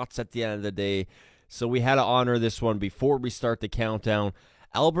 spots at the end of the day. So we had to honor this one before we start the countdown.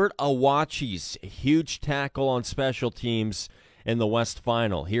 Albert Awachi's huge tackle on special teams in the West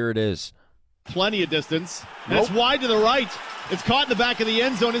Final. Here it is. Plenty of distance. That's wide to the right. It's caught in the back of the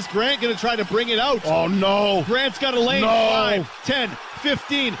end zone. Is Grant going to try to bring it out? Oh, no. Grant's got a lane. No. 5, 10,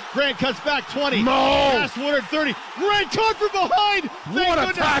 15. Grant cuts back 20. No. Past Woodard 30. Grant caught from behind. What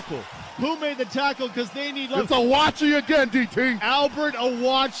a tackle. Who made the tackle? Because they need... It's Awachi again, DT. Albert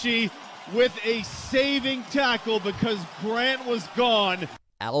Awachi with a saving tackle because Grant was gone.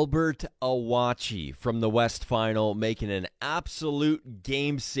 Albert Awachi from the West Final making an absolute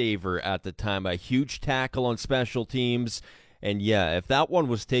game saver at the time. A huge tackle on special teams. And yeah, if that one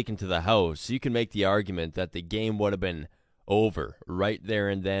was taken to the house, you can make the argument that the game would have been over right there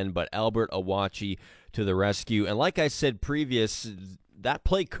and then. But Albert Awachi to the rescue. And like I said previous, that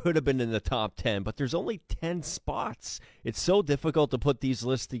play could have been in the top 10, but there's only 10 spots. It's so difficult to put these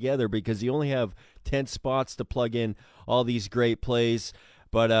lists together because you only have 10 spots to plug in all these great plays.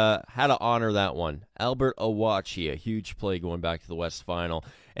 But had to honor that one. Albert Awachi, a huge play going back to the West Final.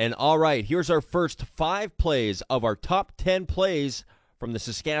 And all right, here's our first 5 plays of our top 10 plays from the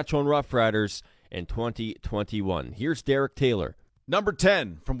Saskatchewan Roughriders in 2021. Here's Derek Taylor. Number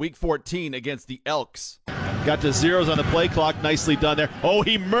 10 from Week 14 against the Elks. Got to zeros on the play clock. Nicely done there. Oh,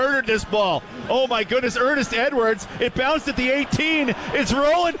 he murdered this ball. Oh, my goodness. Ernest Edwards. It bounced at the 18. It's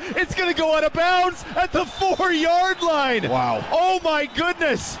rolling. It's going to go out of bounds at the 4-yard line. Wow. Oh, my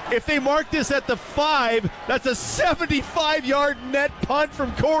goodness. If they mark this at the 5, that's a 75-yard net punt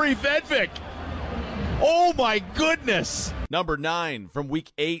from Corey Vedvik. Oh, my goodness. Number 9 from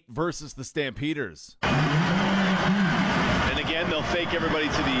Week 8 versus the Stampeders. Again, they'll fake everybody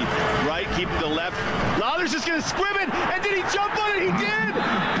to the right, keep him to the left. Lawler's just going to squib it, and did he jump on it? He did!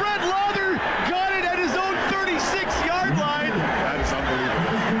 Brett Lawler got it at his own 36-yard line. That is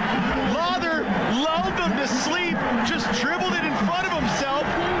unbelievable. Lawler lulled them to sleep, just dribbled it in front of himself.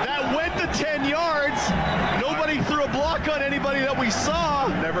 That went the 10 yards. Nobody threw a block on anybody that we saw.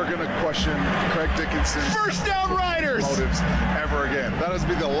 Never going to question Craig Dickinson. First down, Riders! Motives ever again. That would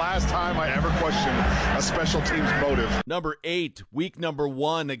be the last time I ever question a special teams motive. Number 8, week number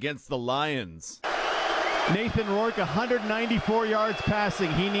 1 against the Lions. Nathan Rourke, 194 yards passing.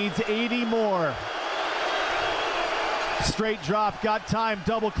 He needs 80 more. Straight drop, got time,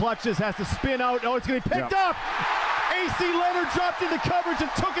 double clutches, has to spin out. Oh, it's going to be picked up. AC Leonard dropped into coverage and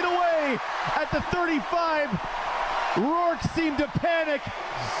took it away at the 35. Rourke seemed to panic,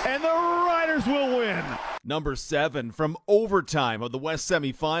 and the Riders will win. Number 7 from overtime of the West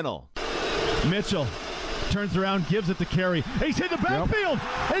semifinal. Mitchell turns around, gives it to Carey. He's hit the backfield,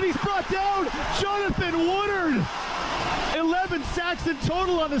 and he's brought down. Jonathan Woodard. 11 sacks in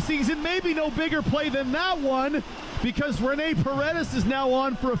total on the season. Maybe no bigger play than that one, because Rene Paredes is now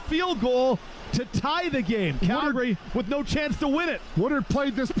on for a field goal to tie the game. Calgary with no chance to win it. Woodard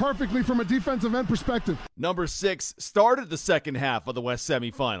played this perfectly from a defensive end perspective. Number 6 started the second half of the West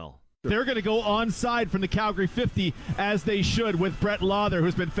semifinal. They're going to go onside from the Calgary 50, as they should, with Brett Lawther,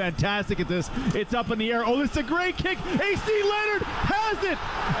 who's been fantastic at this. It's up in the air. Oh, it's a great kick. AC Leonard has it,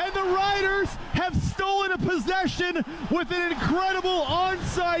 and the Riders have stolen a possession with an incredible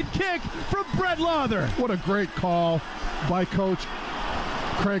onside kick from Brett Lawther. What a great call by Coach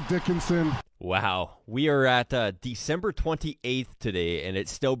Craig Dickinson. Wow. We are at December 28th today, and it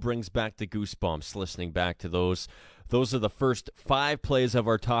still brings back the goosebumps listening back to those. Those are the first 5 plays of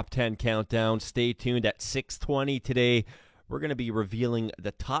our top 10 countdown. Stay tuned at 6:20 today. We're going to be revealing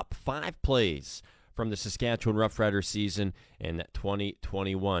the top 5 plays from the Saskatchewan Roughriders season in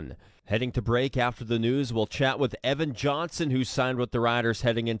 2021. Heading to break after the news, we'll chat with Evan Johnson, who signed with the Riders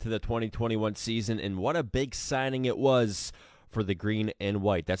heading into the 2021 season, and what a big signing it was for the green and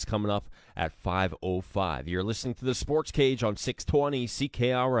white. That's coming up at 5:05. You're listening to the Sports Cage on 620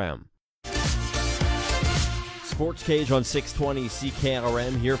 CKRM. Sports Cage on 620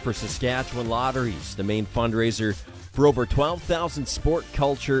 CKRM here for Saskatchewan Lotteries, the main fundraiser for over 12,000 sport,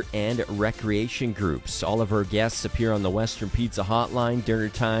 culture, and recreation groups. All of our guests appear on the Western Pizza hotline. Dinner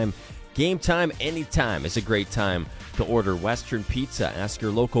time, game time, anytime is a great time to order Western Pizza. Ask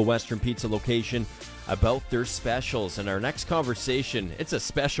your local Western Pizza location about their specials. And our next conversation, it's a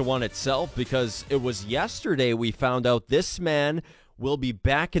special one itself, because it was yesterday we found out this man will be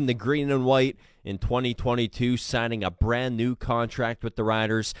back in the green and white in 2022, signing a brand new contract with the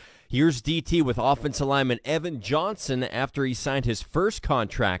Riders. Here's DT with offensive lineman Evan Johnson after he signed his first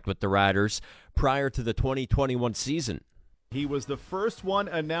contract with the Riders prior to the 2021 season. He was the first one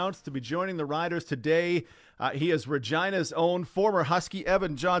announced to be joining the Riders today. He is Regina's own former Husky,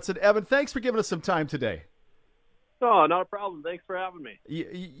 Evan Johnson. Evan, thanks for giving us some time today. Oh, not a problem. Thanks for having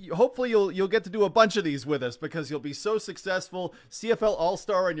me. Hopefully you'll get to do a bunch of these with us, because you'll be so successful. CFL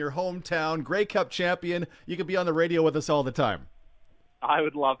All-Star in your hometown, Grey Cup champion. You could be on the radio with us all the time. I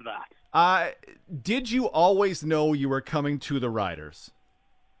would love that. Did you always know you were coming to the Riders?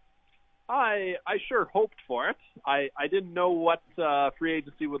 I sure hoped for it. I didn't know what free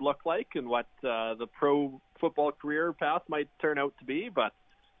agency would look like and what the pro football career path might turn out to be, but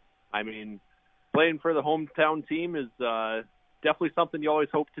I mean, playing for the hometown team is definitely something you always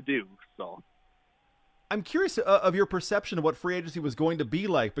hope to do. So, I'm curious of your perception of what free agency was going to be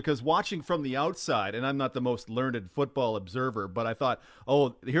like, because watching from the outside, and I'm not the most learned football observer, but I thought,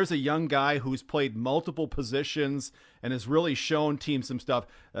 oh, here's a young guy who's played multiple positions and has really shown teams some stuff.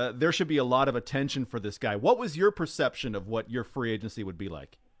 There should be a lot of attention for this guy. What was your perception of what your free agency would be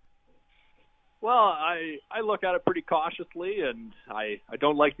like? Well, I look at it pretty cautiously, and I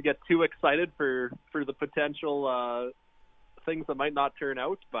don't like to get too excited for the potential things that might not turn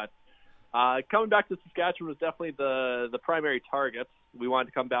out. But coming back to Saskatchewan was definitely the primary target. We wanted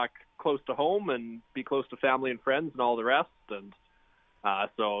to come back close to home and be close to family and friends and all the rest. And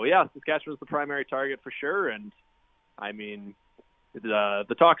so, yeah, Saskatchewan was the primary target for sure. And, I mean,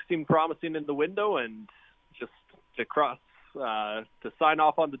 the talks seemed promising in the window, and just to sign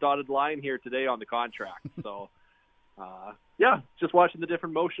off on the dotted line here today on the contract. So, yeah, just watching the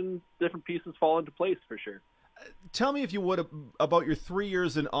different motions, different pieces fall into place for sure. Tell me, if you would, about your 3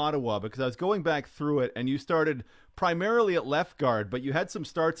 years in Ottawa, because I was going back through it, and you started primarily at left guard, but you had some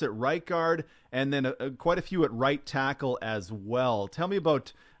starts at right guard and then quite a few at right tackle as well. Tell me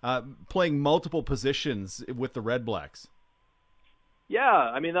about playing multiple positions with the Red Blacks. Yeah,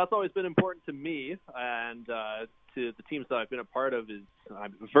 I mean, that's always been important to me, and to the teams that I've been a part of, is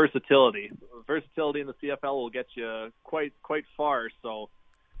versatility. Versatility in the CFL will get you quite far, so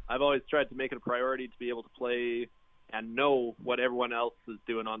I've always tried to make it a priority to be able to play and know what everyone else is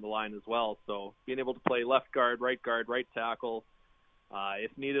doing on the line as well. So being able to play left guard, right tackle.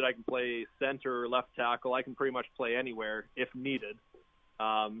 If needed, I can play center or left tackle. I can pretty much play anywhere if needed.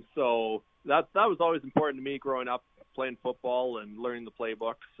 So that was always important to me growing up, playing football and learning the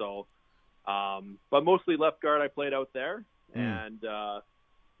playbook. So, but mostly left guard I played out there. And,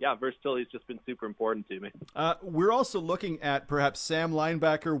 versatility has just been super important to me. We're also looking at perhaps Sam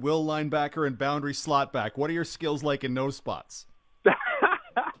linebacker, Will linebacker, and boundary slot back. What are your skills like in those spots?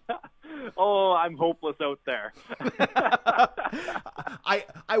 Oh, I'm hopeless out there.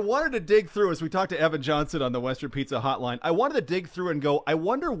 I wanted to dig through, as we talked to Evan Johnson on the Western Pizza Hotline, I wanted to dig through and go, I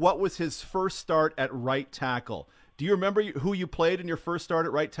wonder what was his first start at right tackle. Do you remember who you played in your first start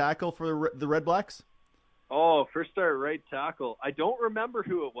at right tackle for the Red Blacks? Oh, first start at right tackle. I don't remember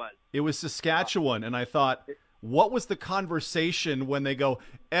who it was. It was Saskatchewan, and I thought, what was the conversation when they go,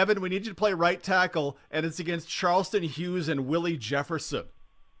 Evan, we need you to play right tackle, and it's against Charleston Hughes and Willie Jefferson?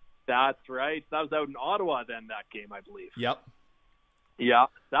 That's right. That was out in Ottawa then, that game, I believe. Yep. Yeah,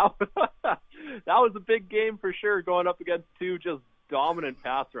 that was a big game for sure, going up against two just dominant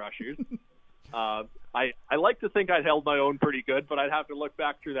pass rushers. I like to think I'd held my own pretty good, but I'd have to look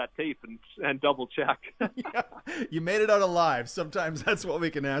back through that tape and double check. Yeah, you made it out alive. Sometimes that's what we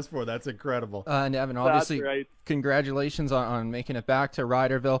can ask for. That's incredible. And Evan, obviously, right. Congratulations on making it back to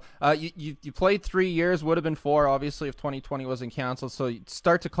Riderville. You played 3 years, would have been 4, obviously, if 2020 wasn't canceled. So you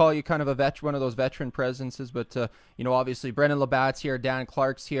start to call you kind of one of those veteran presences. But obviously, Brendan Labatt's here, Dan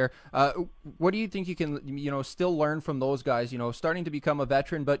Clark's here. What do you think you can still learn from those guys? Starting to become a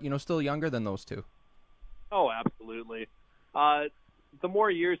veteran, but still younger than those two. Oh, absolutely. The more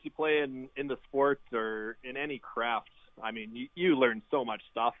years you play in the sport or in any craft, I mean, you learn so much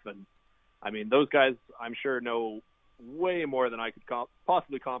stuff. And, I mean, those guys, I'm sure, know way more than I could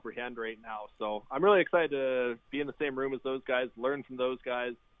possibly comprehend right now. So I'm really excited to be in the same room as those guys, learn from those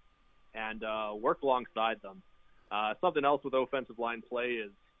guys, and work alongside them. Something else with offensive line play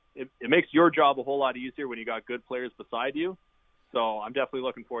is it makes your job a whole lot easier when you got good players beside you. So I'm definitely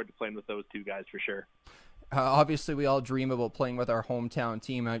looking forward to playing with those two guys for sure. Obviously, we all dream about playing with our hometown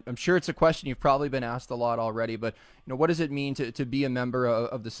team. I'm sure it's a question you've probably been asked a lot already, but what does it mean to be a member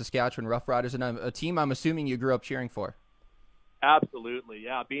of the Saskatchewan Roughriders, and a team I'm assuming you grew up cheering for? Absolutely,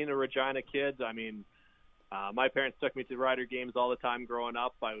 yeah. Being a Regina kid, I mean, my parents took me to Rider games all the time growing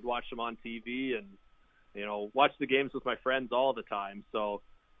up. I would watch them on TV and, watch the games with my friends all the time. So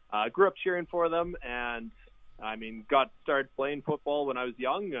I grew up cheering for them, and, I mean, got started playing football when I was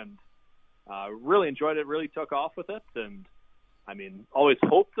young, and really enjoyed it, really took off with it. And, I mean, always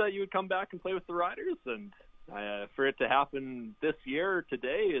hoped that you would come back and play with the Riders. And for it to happen this year,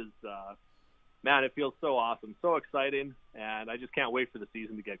 today, is, man, it feels so awesome, so exciting. And I just can't wait for the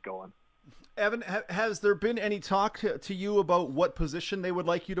season to get going. Evan, has there been any talk to you about what position they would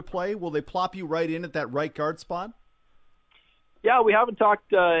like you to play? Will they plop you right in at that right guard spot? Yeah, we haven't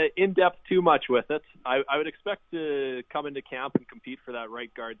talked in depth too much with it. I would expect to come into camp and compete for that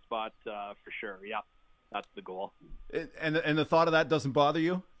right guard spot for sure. Yeah, that's the goal. And the thought of that doesn't bother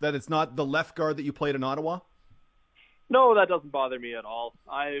you? That it's not the left guard that you played in Ottawa? No, that doesn't bother me at all.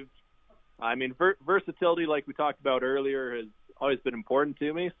 Versatility, like we talked about earlier, has always been important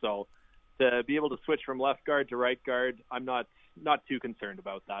to me. So to be able to switch from left guard to right guard, I'm not too concerned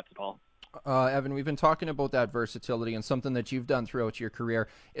about that at all. Evan, we've been talking about that versatility and something that you've done throughout your career.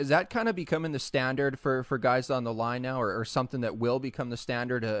 Is that kind of becoming the standard for guys on the line now, or something that will become the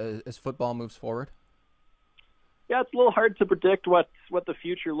standard as football moves forward? Yeah, it's a little hard to predict what the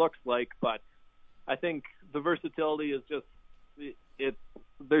future looks like, but I think the versatility is just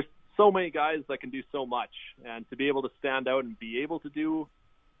there's so many guys that can do so much, and to be able to stand out and be able to do,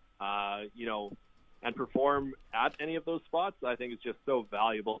 and perform at any of those spots, I think is just so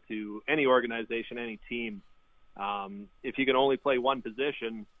valuable to any organization, any team. If you can only play one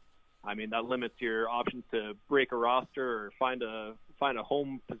position, I mean, that limits your options to break a roster or find a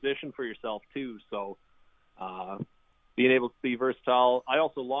home position for yourself too. So being able to be versatile. I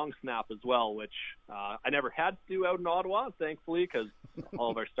also long snap as well, which I never had to do out in Ottawa, thankfully, because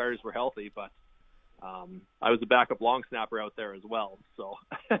all of our starters were healthy, but I was a backup long snapper out there as well. So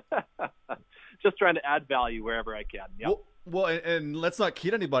just trying to add value wherever I can. Yep. Well, and let's not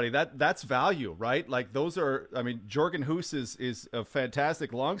kid anybody. That's value, right? Like those are, I mean, Jorgen Hoos is a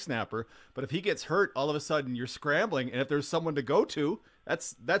fantastic long snapper, but if he gets hurt, all of a sudden you're scrambling. And if there's someone to go to,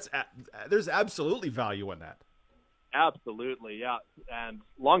 there's absolutely value in that. Absolutely. Yeah. And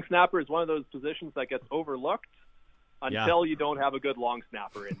long snapper is one of those positions that gets overlooked until you don't have a good long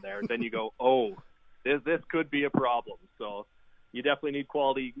snapper in there. Then you go, oh, this could be a problem. So you definitely need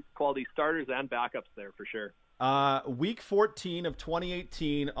quality starters and backups there for sure. Week 14 of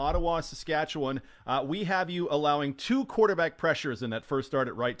 2018, Ottawa, Saskatchewan. We have you allowing 2 quarterback pressures in that first start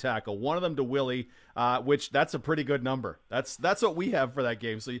at right tackle. One of them to Willie, which that's a pretty good number. That's what we have for that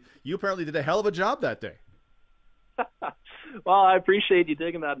game. So you apparently did a hell of a job that day. Well, I appreciate you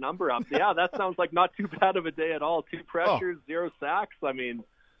digging that number up. Yeah, that sounds like not too bad of a day at all. 2 pressures, 0 sacks. I mean,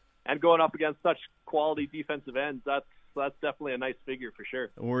 and going up against such quality defensive ends, that's definitely a nice figure for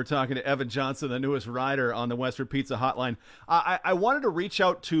sure. We're talking to Evan Johnson, the newest rider on the Western Pizza Hotline. I wanted to reach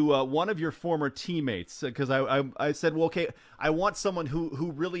out to one of your former teammates because I said, well, okay, I want someone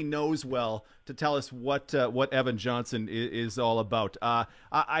who really knows well to tell us what Evan Johnson is all about.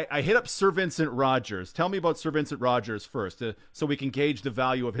 I hit up Sir Vincent Rogers. Tell me about Sir Vincent Rogers first, so we can gauge the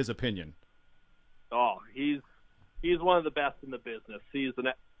value of his opinion. Oh, he's one of the best in the business. He's an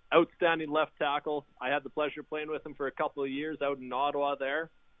outstanding left tackle. I had the pleasure of playing with him for a couple of years out in Ottawa there.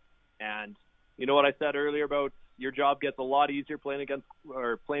 And you know what I said earlier about your job gets a lot easier playing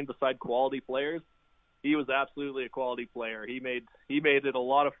beside quality players? He was absolutely a quality player. He made it a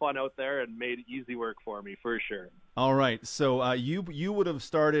lot of fun out there and made easy work for me for sure. All right. So you would have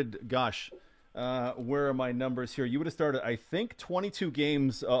started, where are my numbers here? You would have started, I think, 22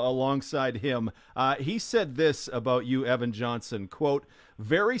 games alongside him. He said this about you, Evan Johnson, quote,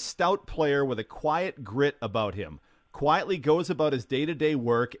 "Very stout player with a quiet grit about him. Quietly goes about his day-to-day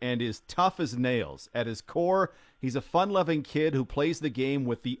work and is tough as nails. At his core, he's a fun-loving kid who plays the game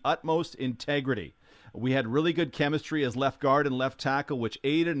with the utmost integrity. We had really good chemistry as left guard and left tackle, which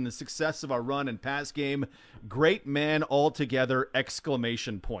aided in the success of our run and pass game. Great man altogether,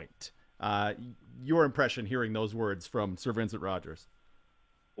 exclamation point." Your impression hearing those words from Sir Vincent Rogers?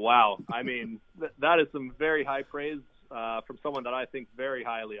 Wow. I mean, that is some very high praise from someone that I think very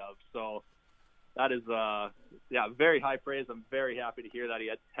highly of. So that is, very high praise. I'm very happy to hear that he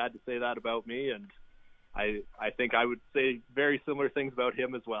had to say that about me. And I think I would say very similar things about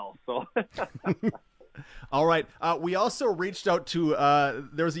him as well. So. All right. We also reached out to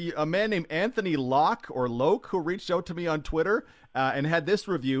there's a man named Anthony Locke who reached out to me on Twitter and had this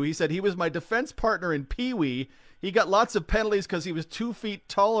review. He said he was my defense partner in Pee Wee. He got lots of penalties because he was 2 feet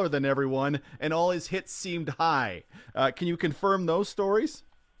taller than everyone, and all his hits seemed high. Can you confirm those stories?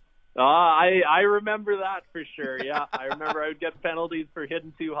 I remember that for sure. Yeah, I remember I would get penalties for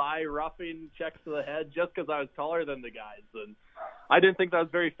hitting too high, roughing, checks to the head, just because I was taller than the guys, and I didn't think that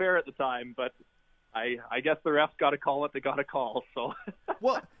was very fair at the time, but I guess the refs got to call what they got to call. So,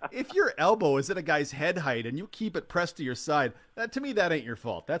 well, if your elbow is at a guy's head height and you keep it pressed to your side, to me that ain't your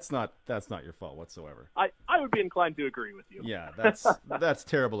fault. That's not your fault whatsoever. I would be inclined to agree with you. Yeah, that's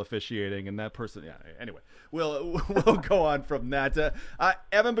terrible officiating, and that person. Yeah. Anyway, we'll go on from that.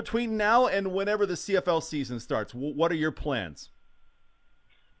 Evan, between now and whenever the CFL season starts, what are your plans?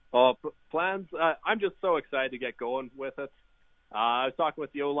 Plans. I'm just so excited to get going with it. I was talking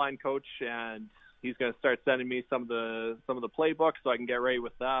with the O-line coach, and he's going to start sending me some of the playbooks so I can get ready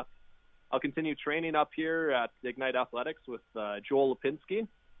with that. I'll continue training up here at Ignite Athletics with Joel Lipinski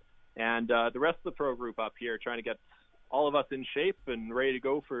and the rest of the pro group up here, trying to get all of us in shape and ready to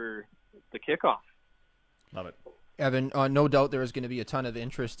go for the kickoff. Love it. Evan, no doubt there is going to be a ton of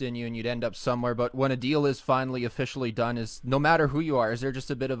interest in you and you'd end up somewhere, but when a deal is finally officially done, no matter who you are, is there just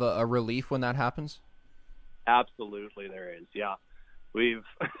a bit of a relief when that happens? Absolutely, there is. Yeah, we've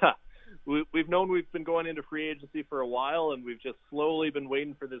known we've been going into free agency for a while, and we've just slowly been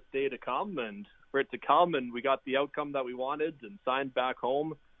waiting for this day to come, and for it to come, and we got the outcome that we wanted and signed back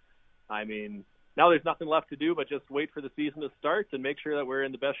home. I mean, now there's nothing left to do but just wait for the season to start and make sure that we're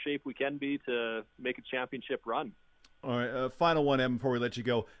in the best shape we can be to make a championship run. All right, final one, Evan, before we let you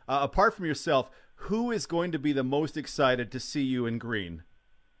go. Apart from yourself, who is going to be the most excited to see you in green?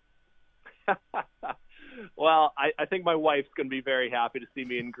 Well, I think my wife's going to be very happy to see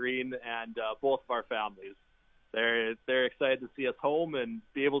me in green, and both of our families. They're excited to see us home and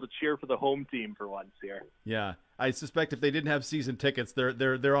be able to cheer for the home team for once here. Yeah, I suspect if they didn't have season tickets,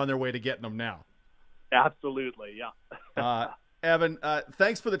 they're on their way to getting them now. Absolutely, yeah. Evan,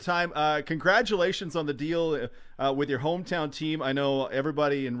 thanks for the time. Congratulations on the deal with your hometown team. I know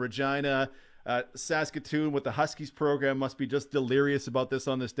everybody in Regina, Saskatoon with the Huskies program must be just delirious about this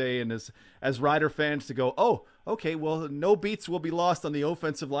on this day, and as Rider fans to go, oh, okay, well, no beats will be lost on the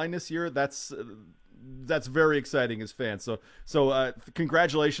offensive line this year. That's very exciting as fans. So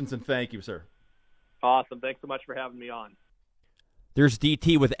congratulations and thank you, sir. Awesome. Thanks so much for having me on. There's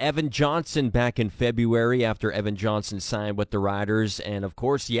DT with Evan Johnson back in February after Evan Johnson signed with the Riders. And, of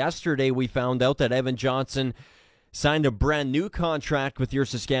course, yesterday we found out that Evan Johnson signed a brand new contract with your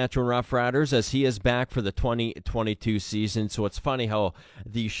Saskatchewan Roughriders as he is back for the 2022 season. So it's funny how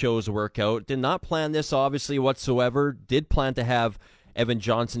these shows work out. Did not plan this, obviously, whatsoever. Did plan to have Evan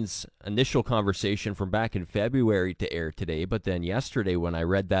Johnson's initial conversation from back in February to air today. But then yesterday when I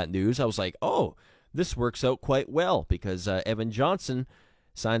read that news, I was like, oh, this works out quite well because Evan Johnson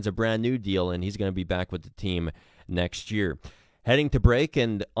signs a brand new deal and he's going to be back with the team next year. Heading to break,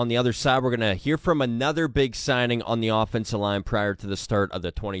 and on the other side, we're going to hear from another big signing on the offensive line prior to the start of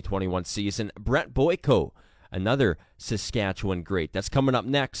the 2021 season, Brett Boyko, another Saskatchewan great. That's coming up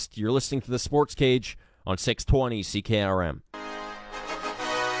next. You're listening to The Sports Cage on 620 CKRM.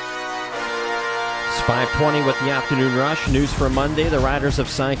 It's 5:20 with the afternoon rush. News for Monday. The Riders have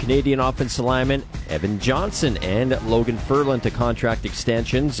signed Canadian offensive lineman Evan Johnson and Logan Furlan to contract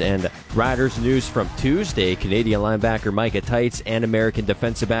extensions. And Riders news from Tuesday. Canadian linebacker Micah Teitz and American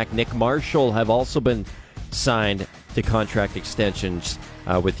defensive back Nick Marshall have also been signed to contract extensions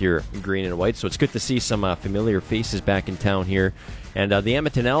with your green and white. So it's good to see some familiar faces back in town here. And the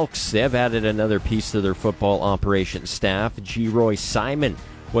Edmonton Elks, they've added another piece to their football operations staff. G. Roy Simon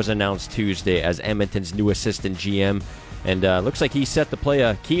was announced Tuesday as Edmonton's new assistant GM, and looks like he's set to play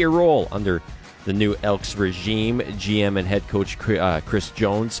a key role under the new Elks regime. GM and head coach Chris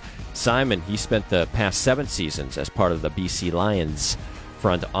Jones. Simon, he spent the past 7 seasons as part of the BC Lions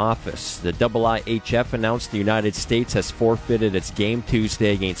front office. The IIHF announced the United States has forfeited its game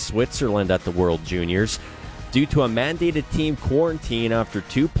Tuesday against Switzerland at the World Juniors due to a mandated team quarantine after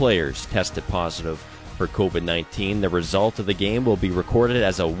 2 players tested positive for COVID-19. The result of the game will be recorded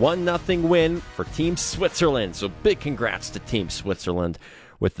as a 1-0 win for Team Switzerland. So big congrats to Team Switzerland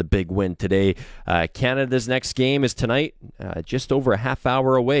with the big win today. Canada's next game is tonight, just over a half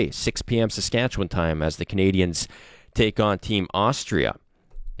hour away, 6 p.m. Saskatchewan time, as the Canadians take on Team Austria.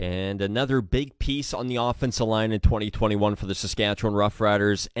 And another big piece on the offensive line in 2021 for the Saskatchewan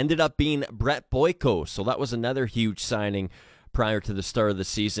Roughriders ended up being Brett Boyko. So that was another huge signing prior to the start of the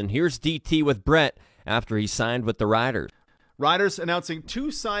season. Here's DT with Brett after he signed with the Riders. Riders announcing 2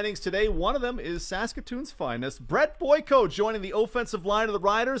 signings today. One of them is Saskatoon's finest, Brett Boyko, joining the offensive line of the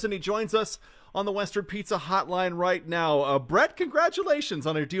Riders, and he joins us on the Western Pizza hotline right now. Brett, congratulations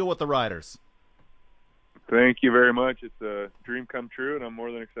on your deal with the Riders. Thank you very much. It's a dream come true, and I'm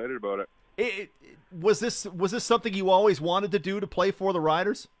more than excited about it. Was this something you always wanted to do, to play for the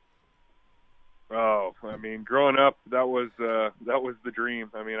Riders? Oh, I mean, growing up, that was the dream.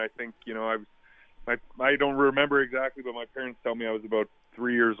 I mean, I think, you know, I don't remember exactly, but my parents tell me I was about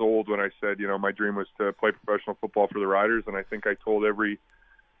 3 years old when I said, you know, my dream was to play professional football for the Riders, and I think I told every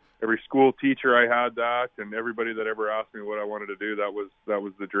school teacher I had that, and everybody that ever asked me what I wanted to do, that was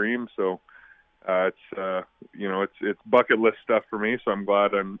the dream. So it's bucket list stuff for me. So I'm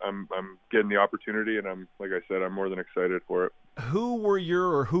glad I'm getting the opportunity, and I'm, like I said, I'm more than excited for it. Who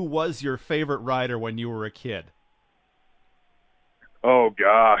was your favorite Rider when you were a kid? Oh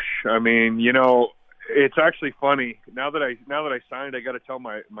gosh, I mean, you know, it's actually funny. Now that I signed, I got to tell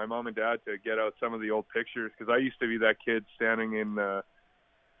my mom and dad to get out some of the old pictures, because I used to be that kid standing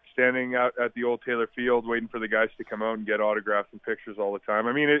out at the old Taylor Field waiting for the guys to come out and get autographs and pictures all the time.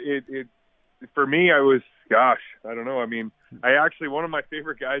 I mean, it for me, I don't know. I mean, one of my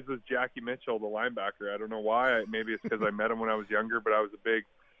favorite guys was Jackie Mitchell, the linebacker. I don't know why. Maybe it's because I met him when I was younger, but I was a big,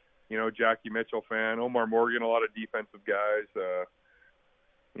 you know, Jackie Mitchell fan. Omar Morgan, a lot of defensive guys.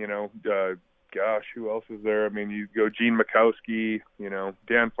 Gosh, who else is there? I mean, you go Gene Mikowski, you know,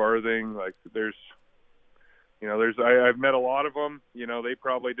 Dan Farthing. Like, I've met a lot of them. You know, they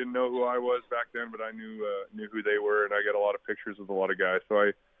probably didn't know who I was back then, but I knew who they were, and I got a lot of pictures with a lot of guys.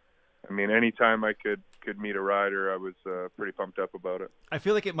 So I mean, anytime I could meet a Rider, I was pretty pumped up about it. I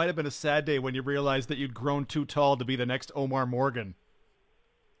feel like it might have been a sad day when you realized that you'd grown too tall to be the next Omar Morgan.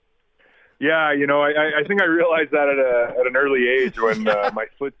 Yeah, you know, I think I realized that at an early age when my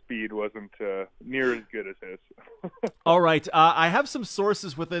foot speed wasn't near as good as his. All right, I have some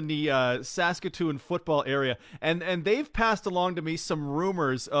sources within the Saskatoon football area, and they've passed along to me some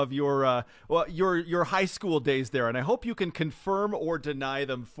rumors of your high school days there, and I hope you can confirm or deny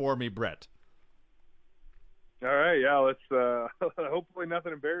them for me, Brett. All right, yeah, let's hopefully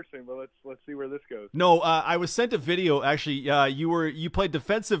nothing embarrassing, but let's see where this goes. No, I was sent a video. Actually, you played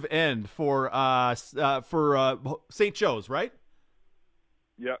defensive end for St. Joe's, right?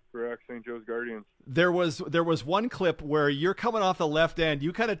 Yeah, correct. St. Joe's Guardians. There was one clip where you're coming off the left end,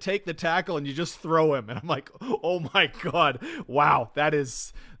 you kind of take the tackle and you just throw him, and I'm like, oh my God, wow,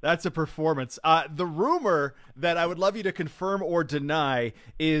 that's a performance. The rumor that I would love you to confirm or deny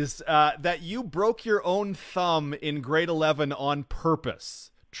is that you broke your own thumb in grade 11 on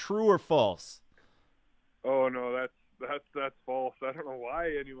purpose. True or false? Oh no, that's false. I don't know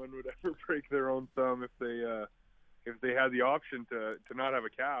why anyone would ever break their own thumb if they had the option to not have a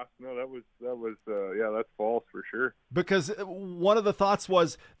cast. No, that was that's false for sure. Because one of the thoughts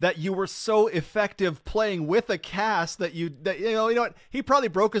was that you were so effective playing with a cast that you know what, he probably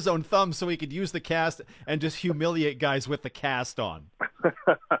broke his own thumb so he could use the cast and just humiliate guys with the cast on.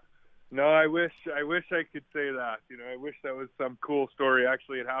 No, I wish I could say that. I wish that was some cool story.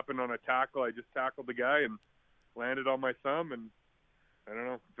 Actually, it happened on a tackle. I just tackled the guy and landed on my thumb, and I don't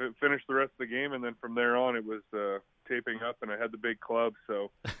know, finished the rest of the game, and then from there on it was taping up, and I had the big club.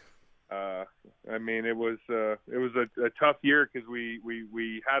 So, I mean, it was a tough year because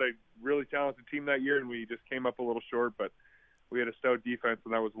we had a really talented team that year, and we just came up a little short, but we had a stout defense,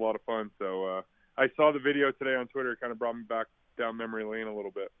 and that was a lot of fun. So I saw the video today on Twitter. It kind of brought me back down memory lane a little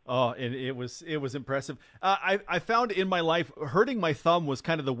bit. Oh, and it was impressive. I found in my life hurting my thumb was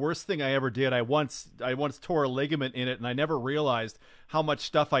kind of the worst thing I ever did. I once tore a ligament in it, and I never realized how much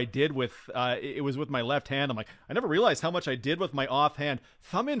stuff I did with it was with my left hand. I'm like, I never realized how much I did with my offhand.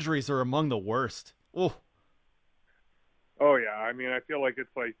 Thumb injuries are among the worst. Oh yeah, I mean, I feel like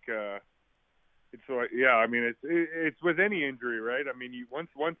it's like I mean, it's with any injury, right? I mean,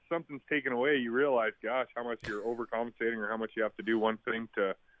 once something's taken away, you realize, gosh, how much you're overcompensating, or how much you have to do one thing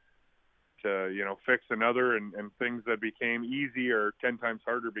to fix another, and things that became easy are 10 times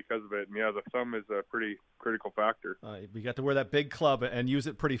harder because of it. And yeah, the thumb is a pretty critical factor. We got to wear that big club and use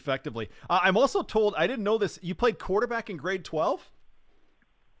it pretty effectively. I'm also told, I didn't know this, you played quarterback in grade 12?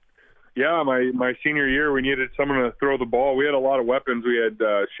 Yeah, my senior year, we needed someone to throw the ball. We had a lot of weapons. We had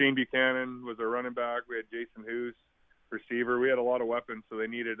Shane Buchanan was our running back. We had Jason Hoos, receiver. We had a lot of weapons, so they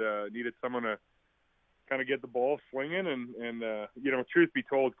needed someone to kind of get the ball swinging. And truth be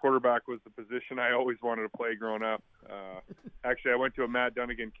told, quarterback was the position I always wanted to play growing up. Actually, I went to a Matt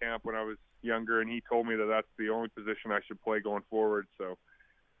Dunnigan camp when I was younger, and he told me that that's the only position I should play going forward. So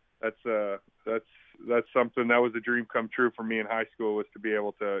that's something that was a dream come true for me in high school, was to be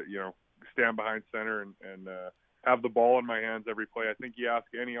able to stand behind center and have the ball in my hands every play. I think you ask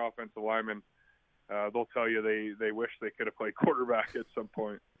any offensive lineman, they'll tell you they wish they could have played quarterback at some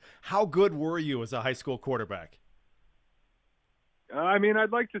point. How good were you as a high school quarterback? I mean,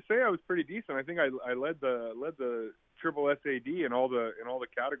 I'd like to say I was pretty decent. I think I led the triple SAD in all the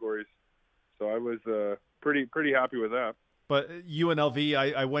categories, so I was pretty happy with that. But UNLV,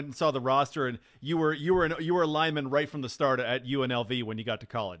 I went and saw the roster, and you were a lineman right from the start at UNLV when you got to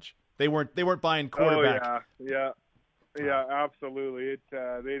college. They weren't buying quarterback. Oh yeah, absolutely.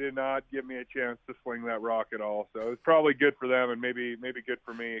 They did not give me a chance to swing that rock at all. So it was probably good for them, and maybe good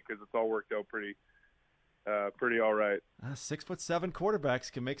for me, because it's all worked out pretty all right. 6'7"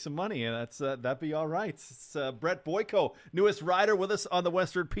 quarterbacks can make some money, and that'd be all right. It's Brett Boyko, newest rider with us on the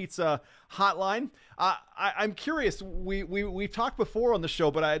Western Pizza Hotline. I'm curious. We've talked before on the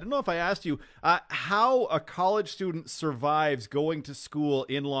show, but I don't know if I asked you how a college student survives going to school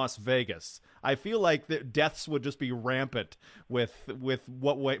in Las Vegas. I feel like the deaths would just be rampant with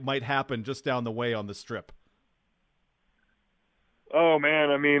what might happen just down the way on the Strip. Oh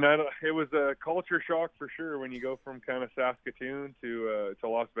man, I mean, it was a culture shock for sure when you go from kind of Saskatoon to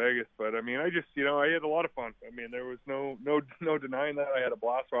Las Vegas. But I mean, I just I had a lot of fun. I mean, there was no denying that. I had a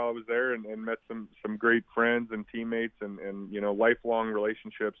blast while I was there, and met some great friends and teammates, and lifelong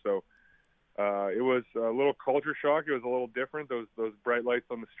relationships. So it was a little culture shock. It was a little different, those bright lights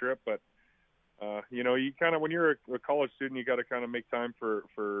on the Strip. But you kind of, when you're a college student, you got to kind of make time for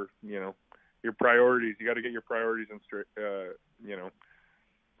your priorities. You got to get your priorities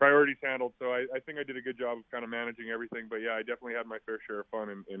priorities handled. So I think I did a good job of kind of managing everything. But yeah, I definitely had my fair share of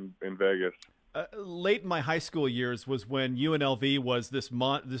fun in Vegas. Late in my high school years was when UNLV was this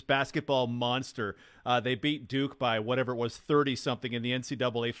basketball monster. They beat Duke by whatever it was, 30-something in the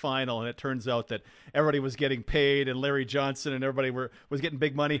NCAA final, and it turns out that everybody was getting paid, and Larry Johnson and everybody was getting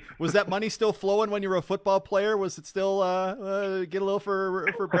big money. Was that money still flowing when you were a football player? Was it still get a little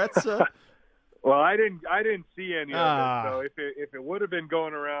for Brett's? Well, I didn't see any of it. So if it would have been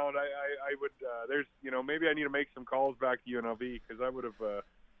going around, I would. There's maybe I need to make some calls back to UNLV, because I would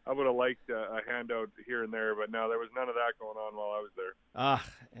have liked a handout here and there, but no, there was none of that going on while I was there.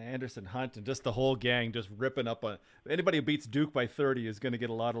 Anderson, Hunt, and just the whole gang just ripping up on anybody who beats Duke by 30 is going to get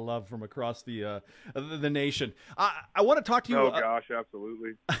a lot of love from across the nation. I want to talk to you. Oh gosh,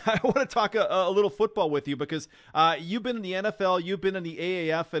 absolutely. I want to talk a little football with you, because you've been in the NFL, you've been in the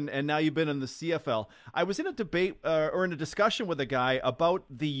AAF, and now you've been in the CFL. I was in a debate or in a discussion with a guy about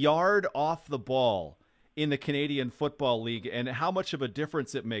the yard off the ball in the Canadian Football League and how much of a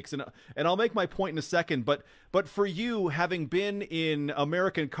difference it makes. And I'll make my point in a second, but for you, having been in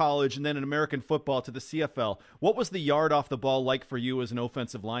American college and then in American football to the CFL, what was the yard off the ball like for you as an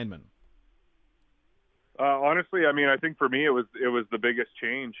offensive lineman? Honestly, I mean, I think for me it was the biggest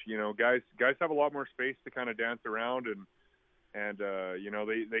change. You know, guys have a lot more space to kind of dance around, and you know,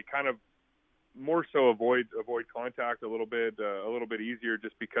 they kind of more so avoid contact a little bit easier,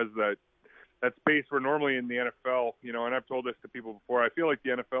 just because that space we're normally in the NFL. You know, and I've told this to people before, I feel like the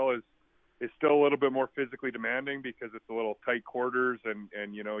NFL is still a little bit more physically demanding because it's a little tight quarters,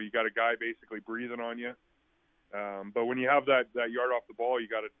 and you know, you got a guy basically breathing on you. But when you have that yard off the ball, you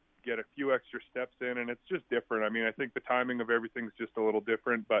got to get a few extra steps in, and it's just different. I mean, I think the timing of everything's just a little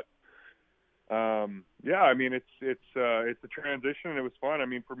different, but yeah, I mean, it's a transition, and it was fun. I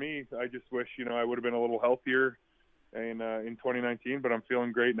mean, for me, I just wish, you know, I would have been a little healthier in 2019, but I'm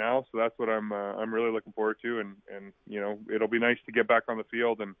feeling great now, so that's what I'm really looking forward to, and you know, it'll be nice to get back on the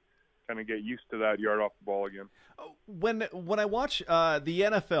field and kind of get used to that yard off the ball again. When I watch the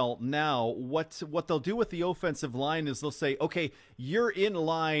NFL now, what they'll do with the offensive line is they'll say, okay, you're in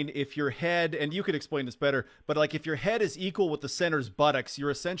line if your head, and you could explain this better, but like if your head is equal with the center's buttocks, you're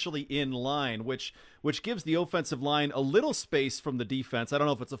essentially in line, which gives the offensive line a little space from the defense. I don't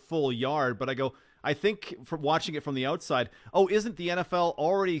know if it's a full yard, but I think from watching it from the outside, isn't the NFL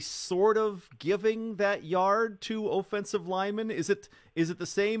already sort of giving that yard to offensive linemen? Is it the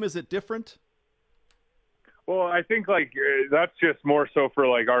same? Is it different? Well, I think like that's just more so for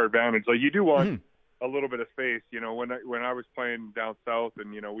like our advantage. Like you do want a little bit of space. You know, when I was playing down south,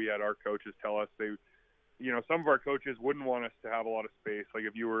 and you know, we had our coaches tell us you know, some of our coaches wouldn't want us to have a lot of space. Like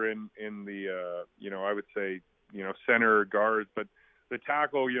if you were in the you know, I would say, you know, center or guards, but the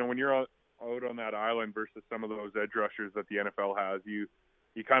tackle, you know, when you're out on that island versus some of those edge rushers that the NFL has, you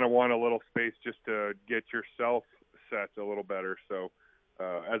kind of want a little space just to get yourself set a little better. So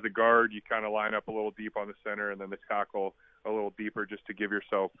as a guard, you kind of line up a little deep on the center, and then the tackle a little deeper, just to give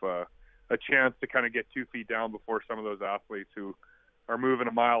yourself a chance to kind of get 2 feet down before some of those athletes who are moving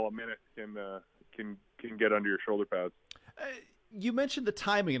a mile a minute can get under your shoulder pads. You mentioned the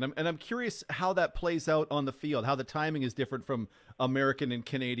timing, and I'm curious how that plays out on the field, how the timing is different from American and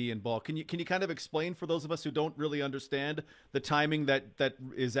Canadian ball. Can you kind of explain for those of us who don't really understand the timing that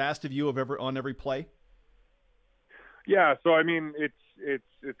is asked of you on every play? Yeah, so I mean, it's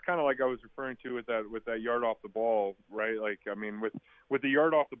kind of like I was referring to with that yard off the ball, right? Like, I mean, with the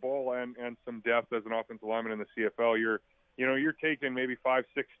yard off the ball and some depth as an offensive lineman in the CFL, you're taking maybe 5-6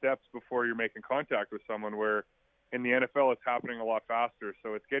 steps before you're making contact with someone, where in the NFL it's happening a lot faster.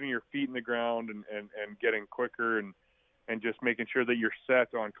 So it's getting your feet in the ground and getting quicker and just making sure that you're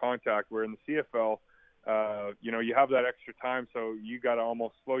set on contact, where in the CFL, you know, you have that extra time, so you got to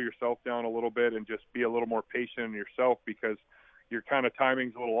almost slow yourself down a little bit and just be a little more patient in yourself, because your kind of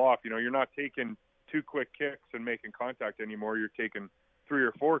timing's a little off. You know, you're not taking 2 quick kicks and making contact anymore. You're taking 3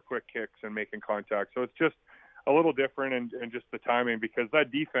 or 4 quick kicks and making contact. So it's just a little different, and just the timing, because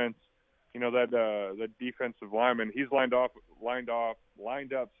that defense, you know, that defensive lineman, he's lined up,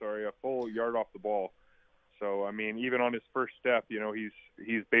 a full yard off the ball. So, I mean, even on his first step, you know,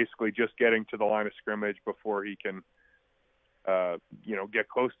 he's basically just getting to the line of scrimmage before he can, you know, get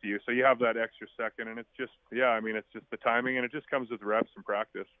close to you. So you have that extra second, and it's just, yeah, I mean, it's just the timing, and it just comes with reps and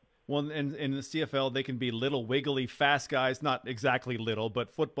practice. Well, and in the CFL, they can be little, wiggly, fast guys, not exactly little, but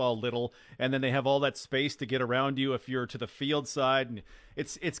football little, and then they have all that space to get around you if you're to the field side. And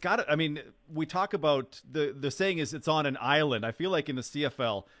it's got to, I mean, we talk about, the saying is it's on an island. I feel like in the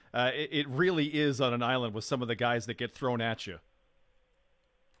CFL, it really is on an island with some of the guys that get thrown at you.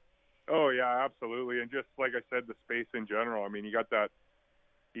 Oh, yeah, absolutely. And just like I said, the space in general, I mean, you got that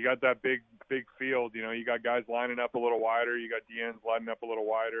big field. You know, you got guys lining up a little wider. You got DNs lining up a little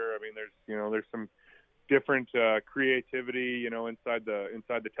wider. I mean, there's some different creativity, you know, inside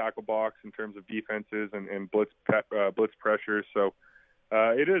the tackle box in terms of defenses and blitz pressures. So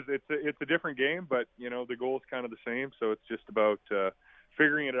it's a different game, but you know, the goal is kind of the same. So it's just about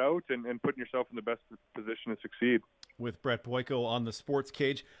figuring it out and putting yourself in the best position to succeed. With Brett Boyko on the Sports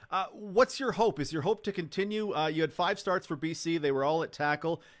Cage. What's your hope? Is your hope to continue? You had 5 starts for BC. They were all at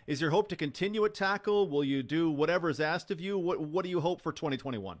tackle. Is your hope to continue at tackle? Will you do whatever is asked of you? What do you hope for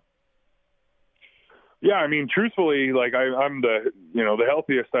 2021? Yeah, I mean, truthfully, like I'm the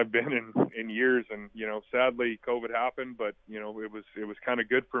healthiest I've been in years, and you know, sadly COVID happened, but you know, it was kind of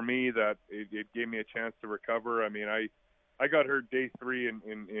good for me that it gave me a chance to recover. I mean, I got hurt day 3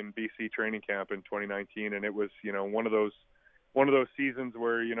 in BC training camp in 2019, and it was, you know, one of those seasons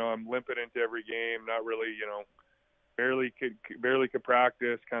where, you know, I'm limping into every game, not really, you know, barely could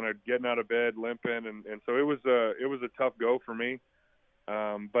practice, kind of getting out of bed, limping, and so it was a tough go for me.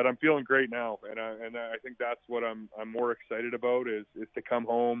 But I'm feeling great now, and I think that's what I'm more excited about is to come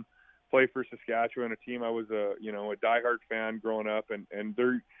home, play for Saskatchewan, a team I was a diehard fan growing up, and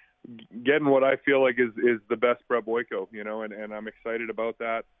they're getting what I feel like is the best Brett Boyko, and I'm excited about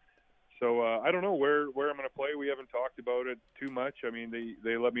that. So I don't know where I'm going to play. We haven't talked about it too much. I mean,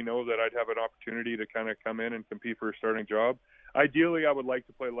 they let me know that I'd have an opportunity to kind of come in and compete for a starting job. Ideally, I would like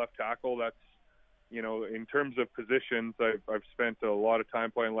to play left tackle. That's, in terms of positions, I've spent a lot of time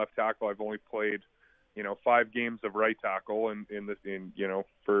playing left tackle. I've only played, 5 games of right tackle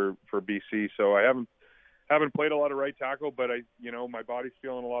for BC. So I haven't played a lot of right tackle, but my body's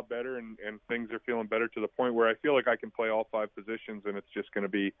feeling a lot better and things are feeling better to the point where I feel like I can play all 5 positions, and it's just going to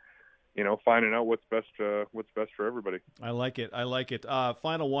be, finding out what's best for everybody. I like it.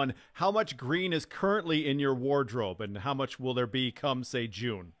 Final one. How much green is currently in your wardrobe, and how much will there be come, say,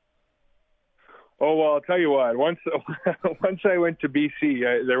 June? Oh, well, I'll tell you what. Once I went to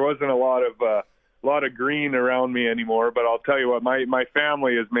BC, there wasn't a lot of green around me anymore. But I'll tell you what, my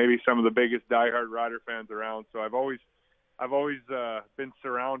family is maybe some of the biggest diehard Rider fans around. So I've always been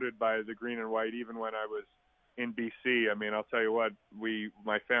surrounded by the green and white, even when I was in BC. I mean, I'll tell you what,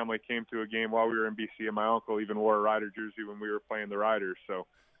 my family came to a game while we were in BC, and my uncle even wore a Rider jersey when we were playing the Riders. So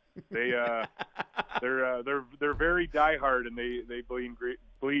they're very diehard, and they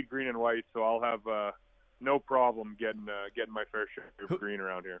bleed green and white. So I'll have no problem getting my fair share of green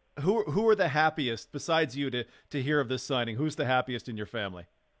around here. Who are the happiest besides you to hear of this signing? Who's the happiest in your family?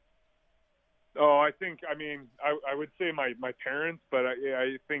 Oh, I would say my parents, but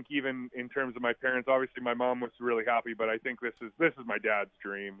I think even in terms of my parents, obviously my mom was really happy, but I think this is my dad's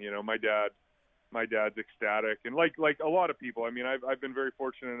dream. My dad's ecstatic, and like a lot of people. I mean, I've been very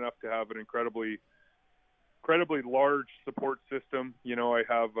fortunate enough to have an incredibly large support system. I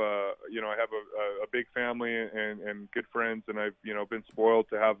have a big family and good friends, and I've been spoiled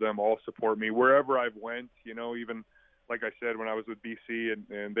to have them all support me wherever I've went. Even like I said, when I was with BC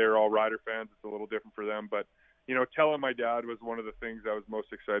and they're all Rider fans, it's a little different for them. But, telling my dad was one of the things I was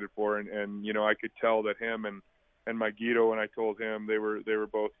most excited for. And I could tell that him and my Guido, when I told him, they were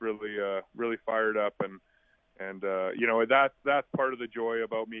both really fired up. And that's part of the joy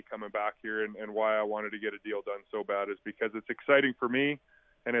about me coming back here and why I wanted to get a deal done so bad is because it's exciting for me.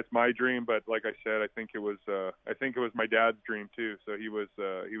 And it's my dream, but like I said, I think it was my dad's dream too. So he was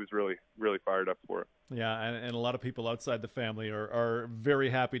really, really fired up for it. Yeah, and a lot of people outside the family are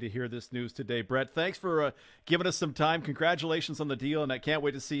very happy to hear this news today. Brett, thanks for giving us some time. Congratulations on the deal, and I can't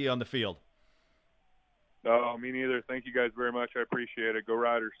wait to see you on the field. Oh, me neither. Thank you guys very much. I appreciate it. Go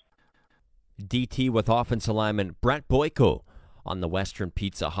Riders. DT with offensive lineman Brett Boyko on the Western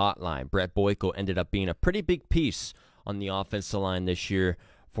Pizza Hotline. Brett Boyko ended up being a pretty big piece on the offensive line this year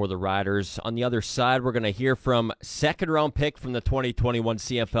for the Riders. On the other side, we're going to hear from second-round pick from the 2021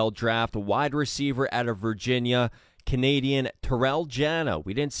 CFL Draft, wide receiver out of Virginia, Canadian Terrell Jana.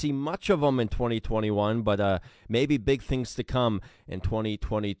 We didn't see much of him in 2021, but maybe big things to come in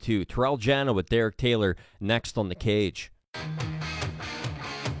 2022. Terrell Jana with Derek Taylor next on The Cage.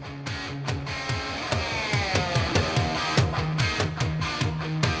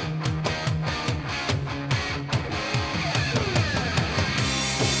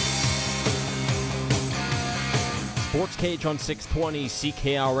 Sports Cage on 620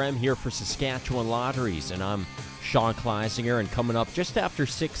 CKRM here for Saskatchewan Lotteries, and I'm Sean Kleisinger, and coming up just after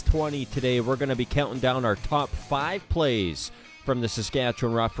 6:20 today, we're going to be counting down our top 5 plays from the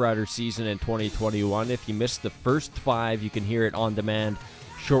Saskatchewan Roughriders season in 2021. If you missed the first 5, you can hear it on demand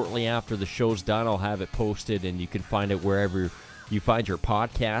shortly after the show's done. I'll have it posted, and you can find it wherever you find your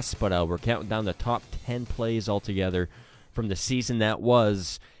podcasts, but we're counting down the top 10 plays altogether from the season that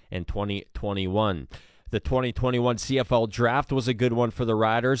was in 2021. The 2021 CFL Draft was a good one for the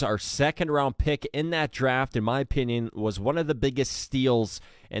Riders. Our second-round pick in that draft, in my opinion, was one of the biggest steals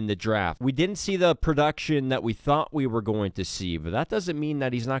in the draft. We didn't see the production that we thought we were going to see, but that doesn't mean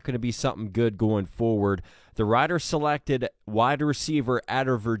that he's not going to be something good going forward. The Riders selected wide receiver out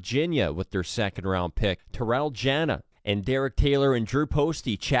of Virginia with their second-round pick, Terrell Jana. And Derek Taylor and Drew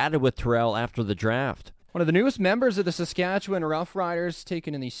Posty chatted with Terrell after the draft. One of the newest members of the Saskatchewan Roughriders,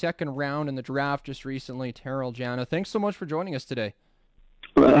 taken in the second round in the draft just recently, Terrell Jana. Thanks so much for joining us today.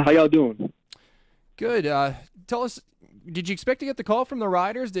 How y'all doing? Good. Tell us, did you expect to get the call from the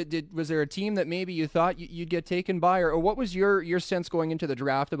Riders? Was there a team that maybe you thought you'd get taken by, or what was your sense going into the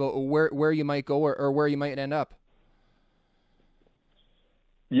draft about where you might go or where you might end up?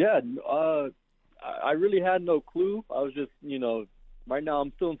 Yeah, I really had no clue. I was just, right now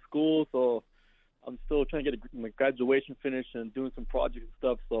I'm still in school, so I'm still trying to get my graduation finished and doing some projects and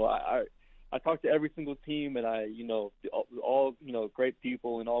stuff. So I talked to every single team, and all great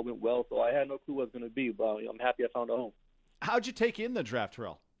people, and all went well. So I had no clue what it was going to be, but I'm happy I found a home. How'd you take in the draft,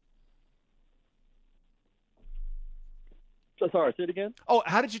 Terrell? So, sorry, say it again. Oh,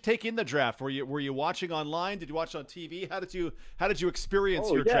 how did you take in the draft? Were you watching online? Did you watch on TV? How did you experience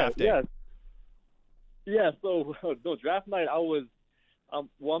your draft day? Yeah. So no, draft night. I'm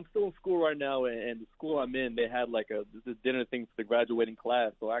still in school right now, and the school I'm in, they had like this dinner thing for the graduating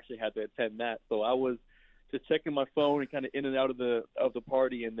class, so I actually had to attend that. So I was just checking my phone and kind of in and out of the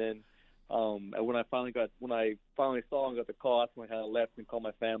party, and then and when I finally saw and got the call, that's when I kind of left and called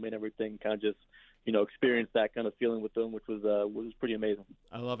my family and everything, kind of just experienced that kind of feeling with them, which was pretty amazing.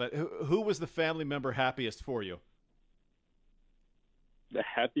 I love it. Who was the family member happiest for you? The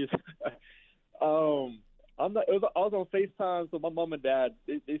happiest? I was on FaceTime, so my mom and dad,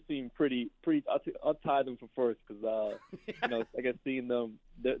 they seem pretty. I'll tie them for first because I guess seeing them,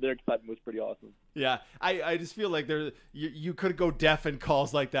 their excitement was pretty awesome. Yeah, I just feel like you could go deaf in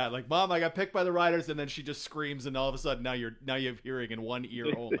calls like that. Like, Mom, I got picked by the Riders, and then she just screams, and all of a sudden now you have hearing in one ear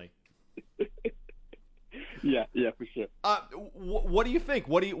only. Yeah, for sure. What do you think?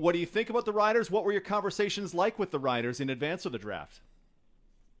 What do you think about the Riders? What were your conversations like with the Riders in advance of the draft?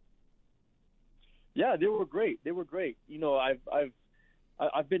 Yeah, they were great. I've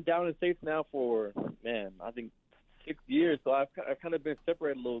been down in states now for I think 6 years, so I've kind of been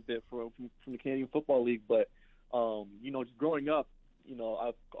separated a little bit from the Canadian Football League. But just growing up,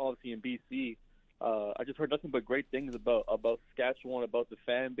 I've obviously in BC, I just heard nothing but great things about Saskatchewan, about the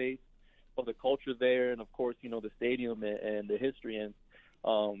fan base, about the culture there, and of course, the stadium and the history. And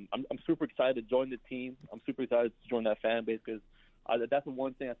I'm super excited to join the team. I'm super excited to join that fan base because that's the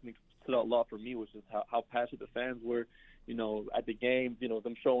one thing I think stood out a lot for me, which is how passionate the fans were, at the games,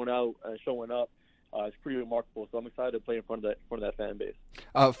 them showing up. It's pretty remarkable. So I'm excited to play in front of that fan base.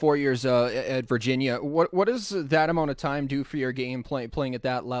 4 years at Virginia. What does that amount of time do for your game playing at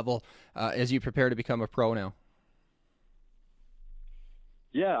that level as you prepare to become a pro now?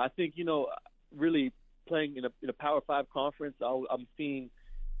 Yeah, I think really playing in a Power 5 conference, I'm seeing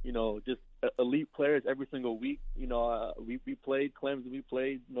just elite players every single week. We played Clemson, we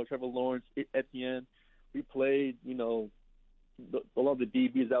played Trevor Lawrence, Etienne, we played a lot of the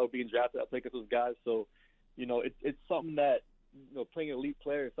DBs that were being drafted. I played against those guys, so it's something that playing elite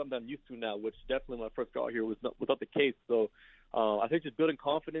players is something I'm used to now, which definitely when I first got here was not the case. So I think just building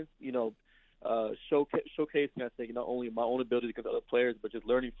confidence, showcasing, I think, not only my own ability against other players, but just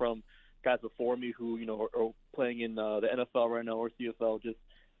learning from guys before me who are playing in the NFL right now or CFL. Just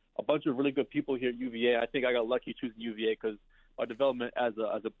a bunch of really good people here at UVA. I think I got lucky choosing UVA because my development as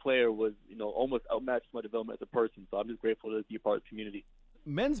a player was almost outmatched my development as a person. So I'm just grateful to be part of the community.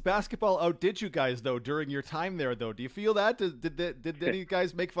 Men's basketball outdid you guys though during your time there though. Do you feel that? Did any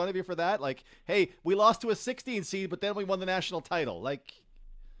guys make fun of you for that? Like, hey, we lost to a 16 seed, but then we won the national title. Like,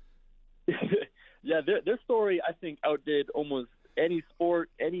 yeah, their story I think outdid almost any sport,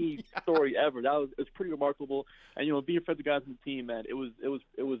 any story ever. It was pretty remarkable. And being friends with guys on the team, man, it was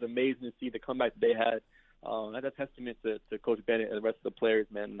amazing to see the comeback that they had. That's a testament to Coach Bennett and the rest of the players,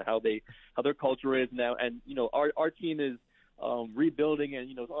 man, and how their culture is now. And our team is rebuilding, and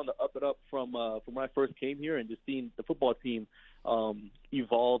it's on the up and up from when I first came here, and just seeing the football team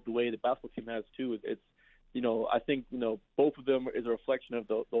evolve the way the basketball team has too. It's I think both of them is a reflection of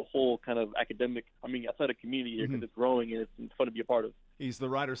the whole kind of athletic community here, because it's growing and it's fun to be a part of. He's the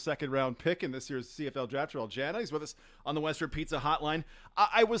Riders' second-round pick in this year's CFL draft. Terrell Jana. He's with us on the Western Pizza Hotline.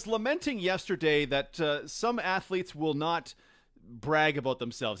 I was lamenting yesterday that some athletes will not brag about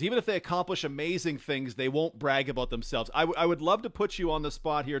themselves. Even if they accomplish amazing things, they won't brag about themselves. I would love to put you on the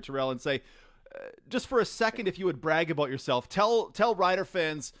spot here, Terrell, and say, just for a second, if you would brag about yourself, tell Rider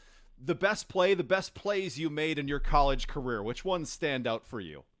fans the best plays you made in your college career. Which ones stand out for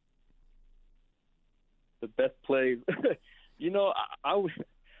you? The best plays. I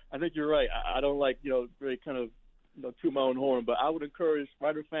think you're right. I don't like, really kind of, toot my own horn, but I would encourage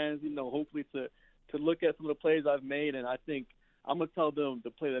Rider fans, hopefully to look at some of the plays I've made. And I think I'm going to tell them the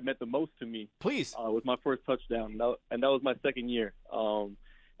play that meant the most to me. Please. Was my first touchdown. And that was my second year. And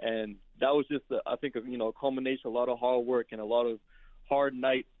that was just, I think, a culmination, a lot of hard work and a lot of hard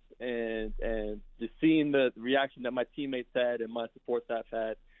nights. And just seeing the reaction that my teammates had and my support staff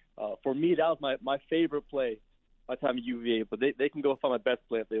had, for me, that was my favorite play my time at UVA. But they can go find my best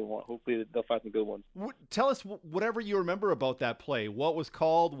play if they want. Hopefully they'll find some good ones. Tell us whatever you remember about that play. What was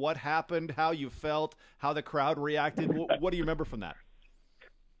called, what happened, how you felt, how the crowd reacted. What do you remember from that?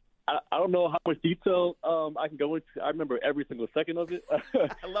 I don't know how much detail I can go into. I remember every single second of it.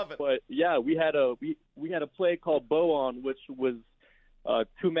 I love it. But yeah, we had a play called Bow On, which was a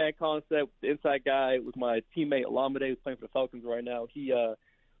two-man concept. The inside guy was my teammate Alameda, who's playing for the Falcons right now. He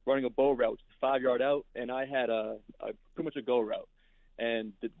running a bow route, which is 5 yard out, and I had a pretty much a go route.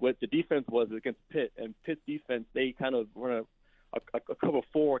 And what the defense was against Pitt, and Pitt's defense, they kind of run a cover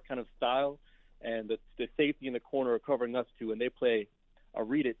four kind of style, and the safety in the corner are covering us too, and they play a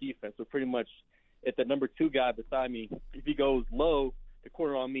read it defense. So pretty much, if the number two guy beside me, if he goes low, the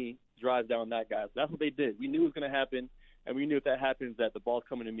corner on me drives down that guy. So that's what they did. We knew it was going to happen, and we knew if that happens that the ball's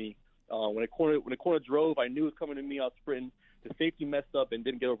coming to me. When the corner drove, I knew it was coming to me. I was sprinting. The safety messed up and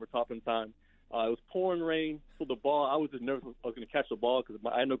didn't get over top in time. It was pouring rain, so the ball, I was just nervous I was going to catch the ball because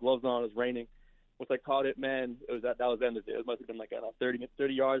I had no gloves on. It was raining. Once I caught it, man, that was the end of it. It must have been like 30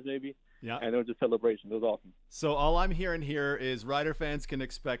 yards maybe. Yeah. And it was just celebration. It was awesome. So all I'm hearing here is Rider fans can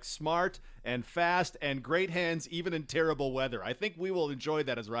expect smart and fast and great hands even in terrible weather. I think we will enjoy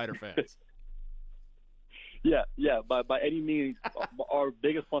that as Rider fans. Yeah. By any means, our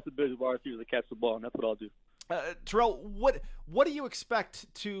biggest responsibility of our team is to catch the ball, and that's what I'll do. Terrell, what do you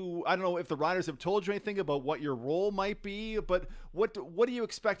expect to? I don't know if the Riders have told you anything about what your role might be, but what do you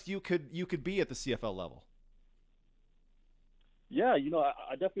expect you could be at the CFL level? Yeah,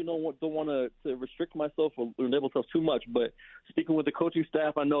 I definitely don't want to restrict myself or label myself too much. But speaking with the coaching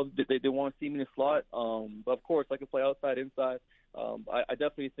staff, I know that they want to see me in the slot. But of course, I can play outside, inside. I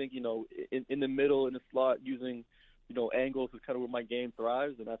definitely think in the middle, in the slot, using angles is kind of where my game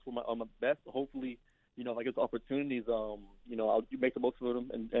thrives, and that's where I'm the best. Hopefully, if I get the opportunities, I'll make the most of them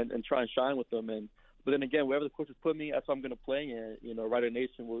and try and shine with them. But then again, wherever the coaches put me, that's what I'm going to play. And Rider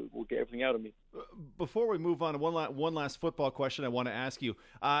Nation will get everything out of me. Before we move on, one last football question I want to ask you.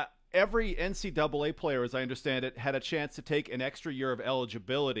 Every NCAA player, as I understand it, had a chance to take an extra year of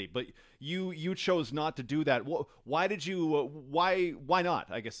eligibility, but you chose not to do that. Why did you? Why not?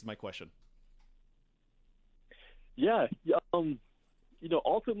 I guess is my question. Yeah.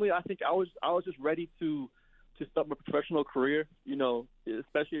 Ultimately, I think I was just ready to start my professional career.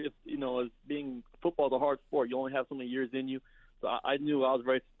 Especially if as being football is a hard sport, you only have so many years in you. So I knew I was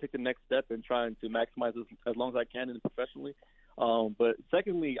ready to take the next step and trying to maximize as long as I can professionally. But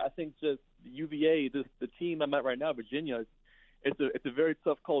secondly, I think just UVA, the team I'm at right now, Virginia, it's a very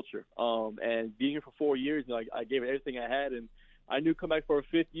tough culture. And being here for 4 years, I gave it everything I had, and I knew come back for a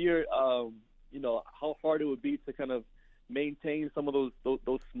fifth year, how hard it would be to kind of maintain some of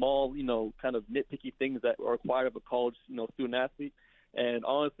those small, kind of nitpicky things that are required of a college, student athlete. And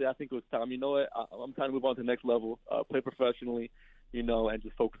honestly, I think it was time. I'm trying to move on to the next level, play professionally, and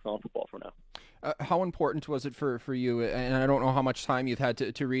just focus on football for now. How important was it for you? And I don't know how much time you've had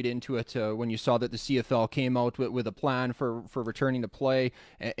to read into it when you saw that the CFL came out with a plan for returning to play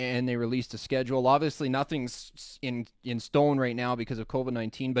and they released a schedule. Obviously, nothing's in stone right now because of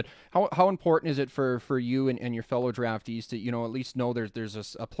COVID-19. But how important is it for you and your fellow draftees to at least know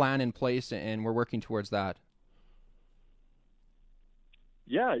there's a plan in place and we're working towards that?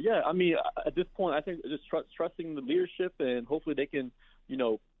 Yeah. I mean, at this point, I think just trusting the leadership, and hopefully they can,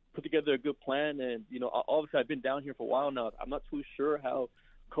 put together a good plan. And, obviously I've been down here for a while now. I'm not too sure how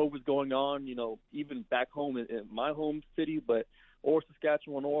COVID's going on, even back home in my home city, or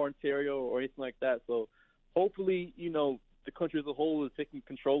Saskatchewan or Ontario or anything like that. So hopefully, the country as a whole is taking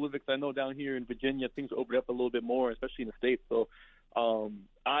control of it, because I know down here in Virginia things are opening up a little bit more, especially in the States. So I'm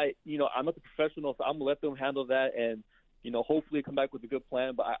not the professional, so I'm going to let them handle that and, hopefully come back with a good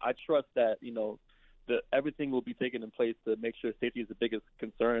plan. But I trust that, everything will be taken in place to make sure safety is the biggest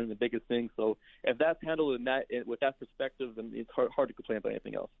concern, the biggest thing. So if that's handled with that perspective, then it's hard to complain about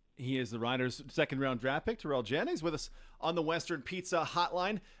anything else. He is the Riders' second-round draft pick, Terrell Jannings, with us on the Western Pizza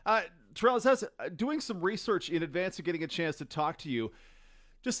Hotline. Terrell, says doing some research in advance of getting a chance to talk to you.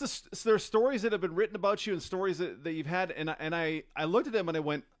 There are stories that have been written about you and stories that you've had, and I looked at them and I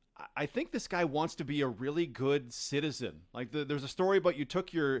went, I think this guy wants to be a really good citizen. Like there's a story about you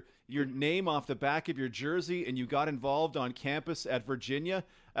took your name off the back of your jersey and you got involved on campus at Virginia.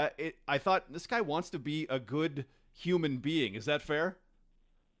 I thought this guy wants to be a good human being. Is that fair?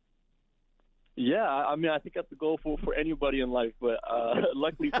 Yeah, I mean, I think that's the goal for anybody in life. But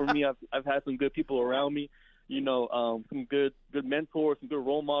luckily for me, I've had some good people around me. Some good mentors, some good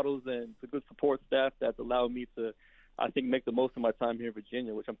role models, and some good support staff that's allowed me to, I think, make the most of my time here in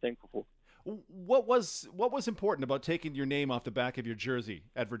Virginia, which I'm thankful for. What was important about taking your name off the back of your jersey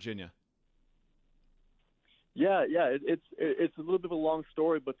at Virginia? Yeah, it's a little bit of a long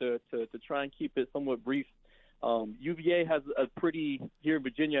story, but to try and keep it somewhat brief, UVA has here in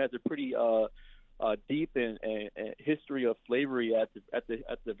Virginia has a pretty deep in history of slavery at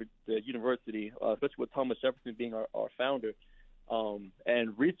the university, especially with Thomas Jefferson being our founder.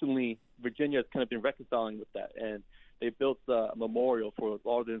 And recently, Virginia has kind of been reconciling with that, and they built a memorial for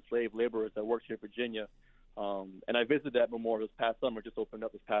all the enslaved laborers that worked here in Virginia. And I visited that memorial this past summer, just opened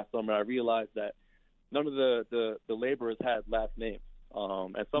up this past summer. I realized that none of the laborers had last names,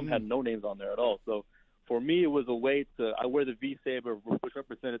 and some had no names on there at all. So for me, it was a way to – I wear the V-Saber, which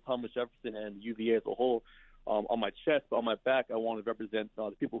represented Thomas Jefferson and UVA as a whole, on my chest. But on my back, I wanted to represent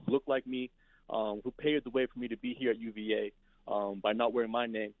the people who look like me, who paved the way for me to be here at UVA. By not wearing my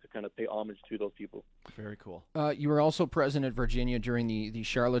name, to kind of pay homage to those people. Very cool. You were also present at Virginia during the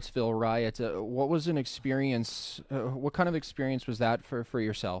Charlottesville riot. What was an experience? What kind of experience was that for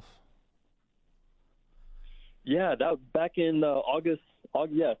yourself? Yeah, that was back in August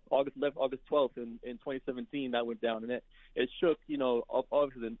 11th, August 12th in 2017. That went down, and it shook,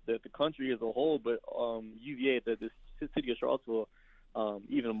 obviously the country as a whole, but UVA, the city of Charlottesville,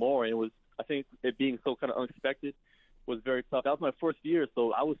 even more. And it was, I think, it being so kind of unexpected was very tough. That was my first year,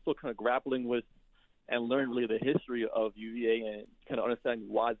 so I was still kind of grappling with and learning really the history of UVA and kind of understanding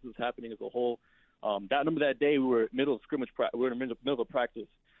why this was happening as a whole. That day we were in the middle of scrimmage. We were in the middle of practice.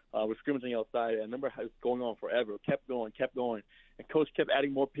 We're scrimmaging outside. I remember how it was going on forever. Kept going. And Coach kept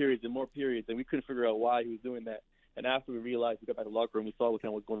adding more periods, and we couldn't figure out why he was doing that. And after we realized, we got back to the locker room, we saw what kind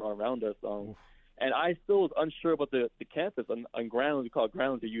of was going on around us. And I still was unsure about the campus on grounds. We call it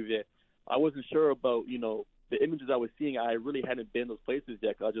grounds at UVA. I wasn't sure about, the images I was seeing. I really hadn't been in those places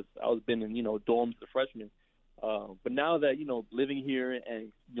yet. I was been in, dorms as a freshman. But now that, living here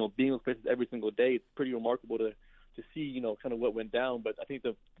and, being in those places every single day, it's pretty remarkable to see, kind of what went down. But I think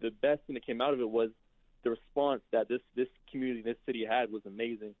the best thing that came out of it was the response that this community, this city had was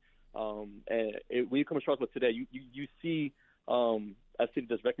amazing. When you come to Charlottesville today, you see a city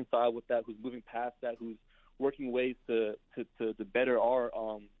that's reconciled with that, who's moving past that, who's working ways to better our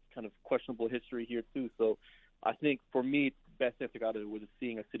kind of questionable history here too. So I think for me, the best thing I took out of it was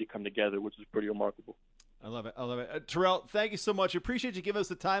seeing a city come together, which is pretty remarkable. I love it. Terrell, thank you so much. Appreciate you giving us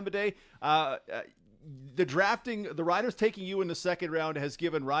the time today. The Riders taking you in the second round has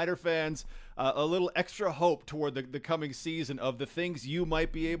given Rider fans a little extra hope toward the coming season of the things you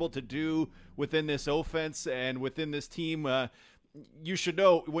might be able to do within this offense and within this team. You should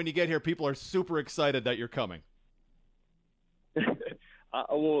know when you get here, people are super excited that you're coming.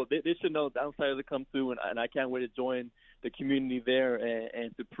 Well, they should know I'm excited to come through, and I can't wait to join the community there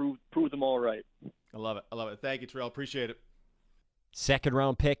and to prove them all right. I love it. Thank you, Terrell. Appreciate it. Second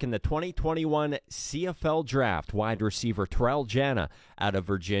round pick in the 2021 CFL draft, wide receiver Terrell Jana out of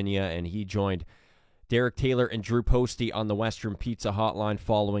Virginia, and he joined Derek Taylor and Drew Posty on the Western Pizza Hotline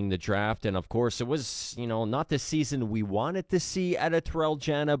following the draft. And of course, it was, not the season we wanted to see out of Terrell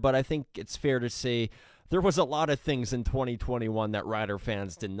Jana, but I think it's fair to say there was a lot of things in 2021 that Rider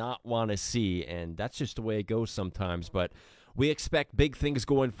fans did not want to see, and that's just the way it goes sometimes. But we expect big things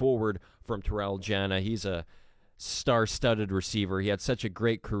going forward from Terrell Jana. He's a star-studded receiver. He had such a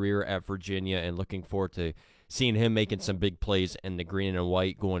great career at Virginia, and looking forward to seeing him making some big plays in the green and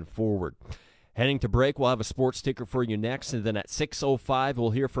white going forward. Heading to break, we'll have a sports ticker for you next, and then at 6:05, we'll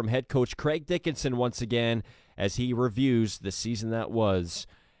hear from head coach Craig Dickinson once again as he reviews the season that was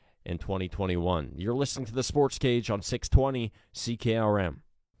in 2021. You're listening to the Sports Cage on 620 CKRM.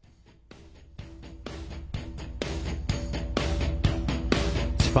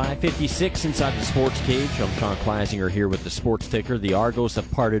 It's 5:56 inside the Sports Cage. I'm Sean Kleisinger here with the Sports Ticker. The Argos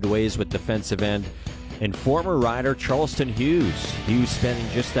have parted ways with defensive end and former Rider Charleston Hughes. Hughes spending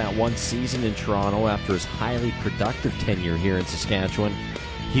just that one season in Toronto after his highly productive tenure here in Saskatchewan.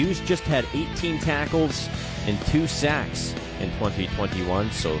 Hughes just had 18 tackles and 2 sacks in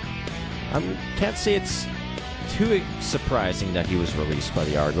 2021, so I can't say it's too surprising that he was released by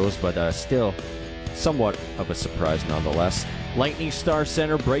the Argos, but still somewhat of a surprise nonetheless. Lightning Star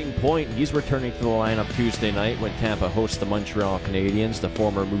center Brayton Point, he's returning to the lineup Tuesday night when Tampa hosts the Montreal Canadiens. The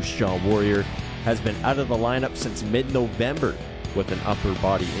former Moose Jaw Warrior has been out of the lineup since mid-November with an upper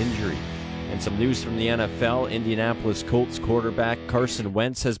body injury. And some news from the NFL, Indianapolis Colts quarterback Carson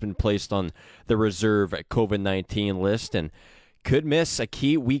Wentz has been placed on the reserve COVID-19 list and could miss a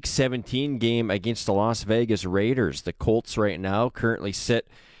key Week 17 game against the Las Vegas Raiders. The Colts right now currently sit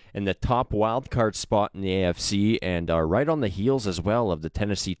in the top wildcard spot in the AFC and are right on the heels as well of the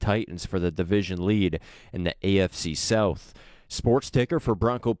Tennessee Titans for the division lead in the AFC South. Sports Ticker for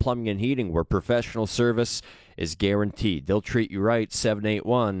Bronco Plumbing and Heating, where professional service is guaranteed. They'll treat you right,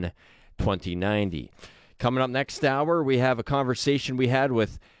 781-2090. Coming up next hour, we have a conversation we had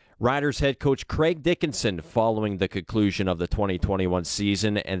with Riders head coach Craig Dickinson following the conclusion of the 2021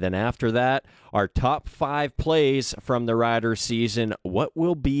 season. And then after that, our top 5 plays from the Riders season. What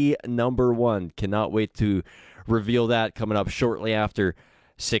will be number 1? Cannot wait to reveal that coming up shortly after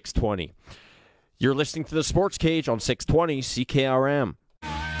 6:20. You're listening to the Sports Cage on 620 CKRM.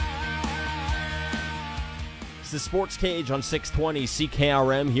 It's the Sports Cage on 620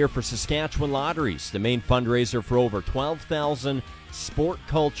 CKRM here for Saskatchewan Lotteries, the main fundraiser for over 12,000 sport,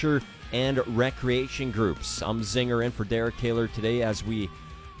 culture, and recreation groups. I'm Zinger in for Derek Taylor today as we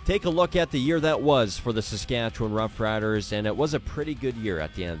take a look at the year that was for the Saskatchewan Roughriders, and it was a pretty good year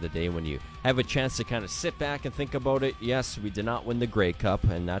at the end of the day when you have a chance to kind of sit back and think about it. Yes, we did not win the Grey Cup,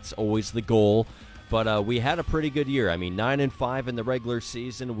 and that's always the goal, but we had a pretty good year. I mean, 9-5 in the regular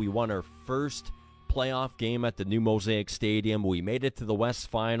season. We won our first playoff game at the new Mosaic Stadium. We made it to the West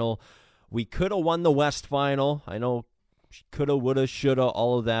Final. We could have won the West Final. I know coulda, woulda, shoulda,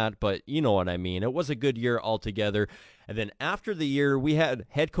 all of that, but you know what I mean. It was a good year altogether. And then after the year, we had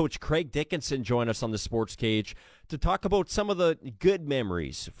head coach Craig Dickinson join us on the Sports Cage to talk about some of the good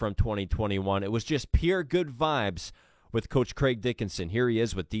memories from 2021. It was just pure good vibes with Coach Craig Dickinson. Here he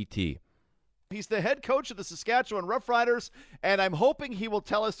is with DT. He's the head coach of the Saskatchewan Roughriders, and I'm hoping he will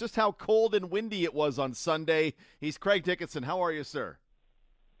tell us just how cold and windy it was on Sunday. He's Craig Dickinson. How are you, sir?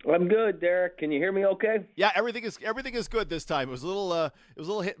 I'm good, Derek. Can you hear me okay? Yeah, everything is good this time. It was a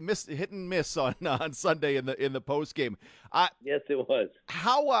little hit and miss on Sunday in the post game. Yes, it was.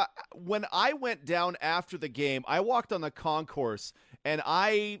 How when I went down after the game, I walked on the concourse and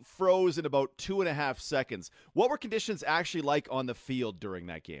I froze in about 2.5 seconds. What were conditions actually like on the field during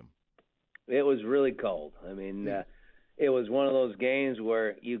that game? It was really cold. I mean, it was one of those games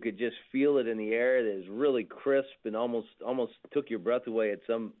where you could just feel it in the air. It was really crisp and almost took your breath away at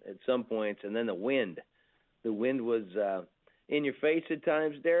some points. And then the wind was in your face at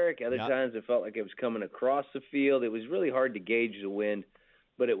times, Derek. Other times it felt like it was coming across the field. It was really hard to gauge the wind,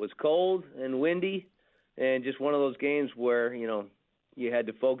 but it was cold and windy, and just one of those games where you had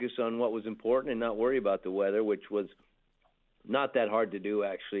to focus on what was important and not worry about the weather, which was not that hard to do,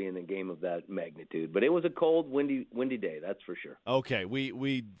 actually, in a game of that magnitude. But it was a cold, windy day, that's for sure. Okay,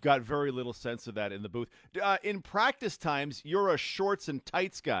 we got very little sense of that in the booth. In practice times, you're a shorts and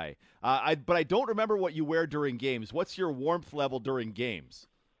tights guy, but I don't remember what you wear during games. What's your warmth level during games?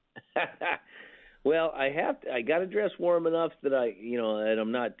 Well, I got to dress warm enough that that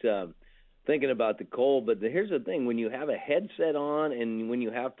I'm not thinking about the cold. But here's the thing: when you have a headset on and when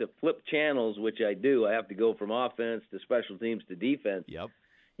you have to flip channels, which I do, I have to go from offense to special teams to defense. Yep.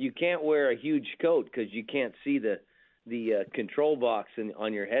 You can't wear a huge coat because you can't see the control box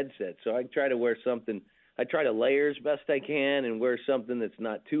on your headset. So I try to wear something. I try to layer as best I can and wear something that's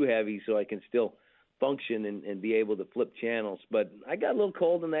not too heavy so I can still function and be able to flip channels. But I got a little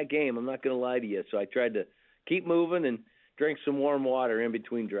cold in that game. I'm not going to lie to you. So I tried to keep moving and drink some warm water in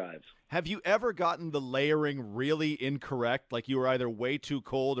between drives. Have you ever gotten the layering really incorrect, like you were either way too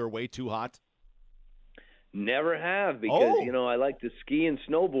cold or way too hot? Never have, because, I like to ski and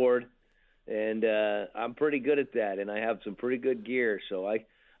snowboard, and I'm pretty good at that, and I have some pretty good gear. So I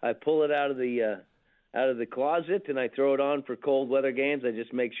pull it out of the closet, and I throw it on for cold weather games. I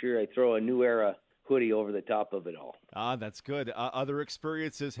just make sure I throw a New Era hoodie over the top of it all. That's good. Other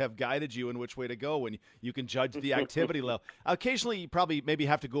experiences have guided you in which way to go when you can judge the activity level. Occasionally, you probably maybe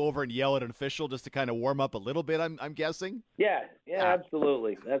have to go over and yell at an official just to kind of warm up a little bit, I'm guessing? Yeah,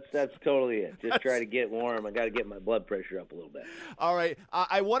 absolutely. That's totally it. Just try to get warm. I got to get my blood pressure up a little bit. All right.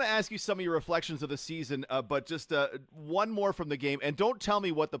 I want to ask you some of your reflections of the season, but just one more from the game. And don't tell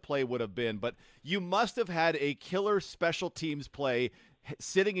me what the play would have been, but you must have had a killer special teams play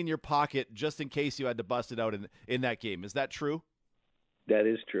sitting in your pocket just in case you had to bust it out in that game. Is that true? That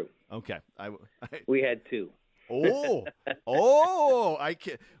is true. Okay. We had two. I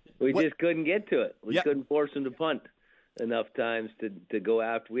can't. We just couldn't get to it. We couldn't force them to punt enough times to go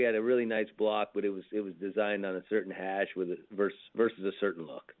after. We had a really nice block, but it was designed on a certain hash versus a certain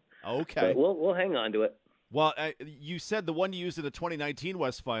look. Okay. But we'll hang on to it. Well, you said the one you used in the 2019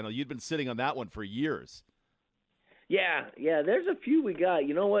 West Final, you'd been sitting on that one for years. Yeah, there's a few we got.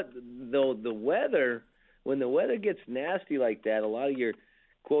 You know what, though, the weather, when the weather gets nasty like that, a lot of your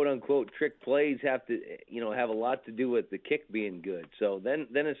quote-unquote trick plays have to, have a lot to do with the kick being good. So then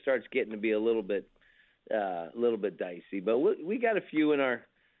it starts getting to be a little bit dicey. But we got a few in our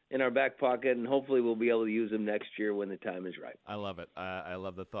in our back pocket, and hopefully we'll be able to use them next year when the time is right. I love it. I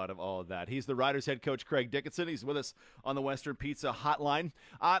love the thought of all of that. He's the Riders head coach, Craig Dickinson. He's with us on the Western Pizza Hotline.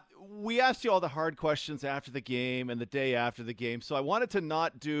 We asked you all the hard questions after the game and the day after the game, so I wanted to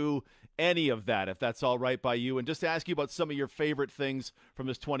not do any of that, if that's all right by you, and just ask you about some of your favorite things from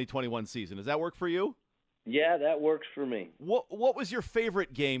this 2021 season. Does that work for you? Yeah, that works for me. What was your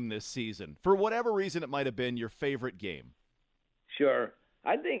favorite game this season? For whatever reason it might have been your favorite game. Sure.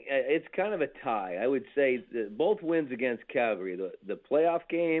 I think it's kind of a tie. I would say both wins against Calgary, the playoff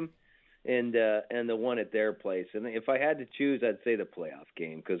game and the one at their place. And if I had to choose, I'd say the playoff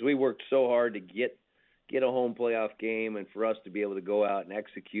game, because we worked so hard to get a home playoff game, and for us to be able to go out and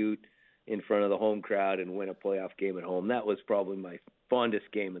execute in front of the home crowd and win a playoff game at home. That was probably my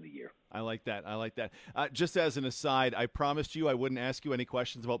fondest game of the year. I like that. Just as an aside, I promised you I wouldn't ask you any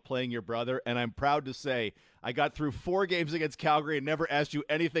questions about playing your brother, and I'm proud to say I got through 4 games against Calgary and never asked you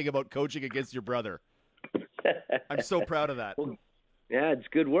anything about coaching against your brother. I'm so proud of that. Well, yeah, it's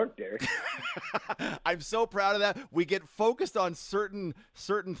good work, Derek. I'm so proud of that. We get focused on certain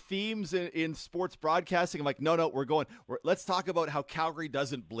themes in sports broadcasting. I'm like, no, let's talk about how Calgary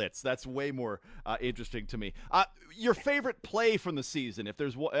doesn't blitz. That's way more interesting to me. Your favorite play from the season, if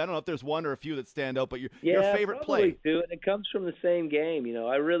there's one, I don't know if there's one or a few that stand out, but your favorite play. Two, and it comes from the same game. You know,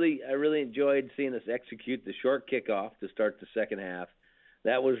 I really enjoyed seeing us execute the short kickoff to start the second half.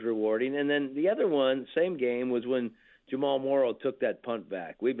 That was rewarding. And then the other one, same game, was when Jamal Morrow took that punt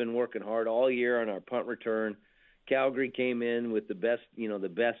back. We've been working hard all year on our punt return. Calgary came in with the best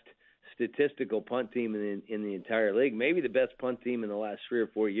statistical punt team in the entire league, maybe the best punt team in the last 3 or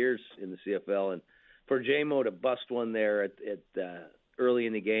 4 years in the CFL. And for JMO to bust one there at early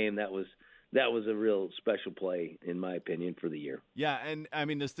in the game, that was a real special play, in my opinion, for the year. Yeah, and I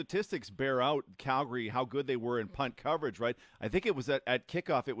mean the statistics bear out Calgary, how good they were in punt coverage, right? I think it was at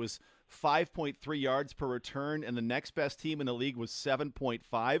kickoff, it was 5.3 yards per return, and the next best team in the league was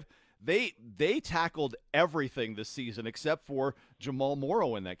 7.5. They tackled everything this season except for Jamal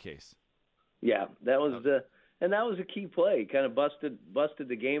Morrow in that case. Yeah, that was a key play. Kind of busted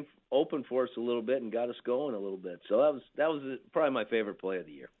the game open for us a little bit and got us going a little bit. So that was probably my favorite play of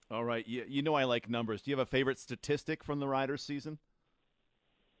the year. All right, you know I like numbers. Do you have a favorite statistic from the Riders season?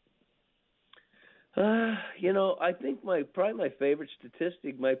 I think probably my favorite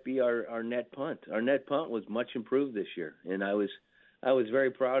statistic might be our net punt. Our net punt was much improved this year, and I was very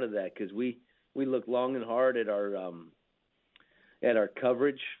proud of that, because we looked long and hard at our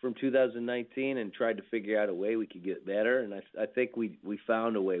coverage from 2019 and tried to figure out a way we could get better, and I think we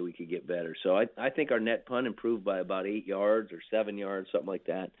found a way we could get better. So I think our net punt improved by about 8 yards or 7 yards, something like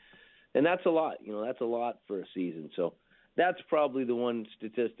that, and that's a lot. That's a lot for a season. So that's probably the one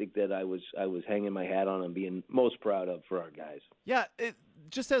statistic that I was hanging my hat on and being most proud of for our guys. Yeah,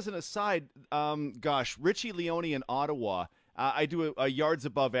 just as an aside, Richie Leone in Ottawa, I do a yards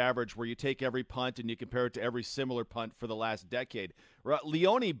above average where you take every punt and you compare it to every similar punt for the last decade.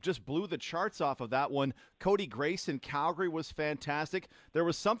 Leone just blew the charts off of that one. Cody Grace in Calgary was fantastic. There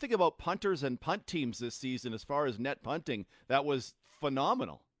was something about punters and punt teams this season as far as net punting that was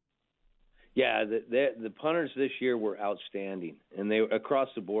phenomenal. Yeah, the punters this year were outstanding, and they were across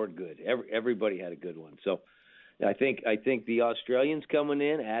the board good. Everybody had a good one. So I think the Australians coming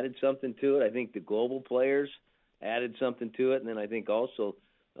in added something to it. I think the global players added something to it, and then I think also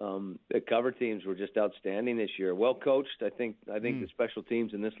the cover teams were just outstanding this year. Well coached. I think the special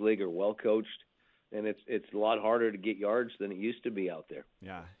teams in this league are well coached, and it's a lot harder to get yards than it used to be out there.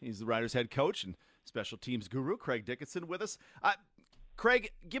 Yeah, he's the Riders head coach and special teams guru, Craig Dickinson, with us.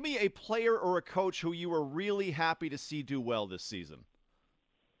 Craig, give me a player or a coach who you were really happy to see do well this season.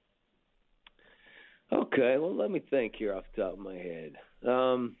 Okay, well, let me think here off the top of my head.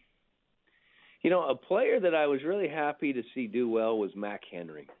 A player that I was really happy to see do well was Mac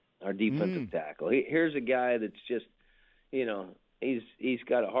Henry, our defensive tackle. Here's a guy that's just, he's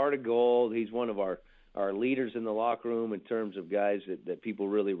got a heart of gold. He's one of our leaders in the locker room in terms of guys that people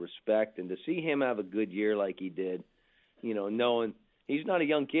really respect. And to see him have a good year like he did, knowing he's not a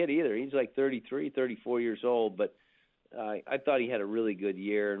young kid either. He's like 33, 34 years old, but I thought he had a really good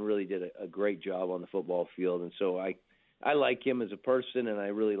year and really did a great job on the football field. And so I like him as a person, and I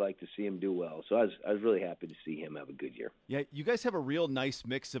really like to see him do well. So I was really happy to see him have a good year. Yeah, you guys have a real nice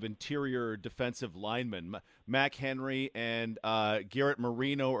mix of interior defensive linemen. Mac Henry and Garrett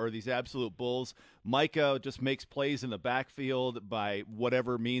Marino are these absolute bulls. Micah just makes plays in the backfield by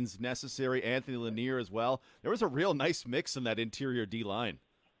whatever means necessary. Anthony Lanier as well. There was a real nice mix in that interior D-line.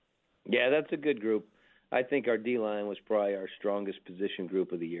 Yeah, that's a good group. I think our D-line was probably our strongest position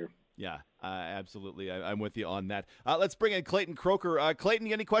group of the year. Yeah, absolutely. I'm with you on that. Let's bring in Clayton Croker.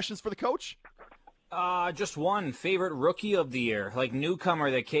 Clayton, any questions for the coach? Just one favorite rookie of the year, like newcomer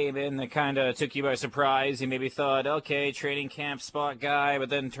that came in that kind of took you by surprise. You maybe thought, okay, training camp spot guy,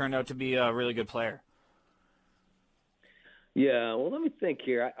 but then turned out to be a really good player. Yeah, well, let me think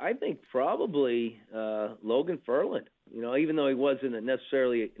here. I think probably Logan Ferland. You know, even though he wasn't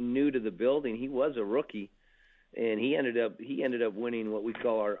necessarily new to the building, he was a rookie, and he ended up winning what we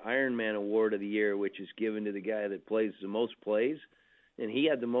call our Ironman Award of the Year, which is given to the guy that plays the most plays, and he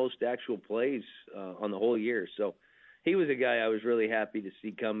had the most actual plays on the whole year. So he was a guy I was really happy to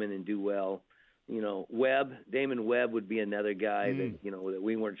see come in and do well. You know, Damon Webb would be another guy that that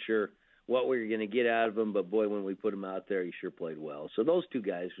we weren't sure what we were going to get out of him, but boy, when we put him out there, he sure played well. So those two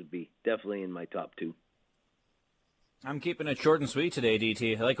guys would be definitely in my top two. I'm keeping it short and sweet today,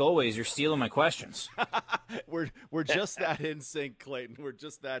 DT. Like always, you're stealing my questions. We're just that in sync, Clayton. We're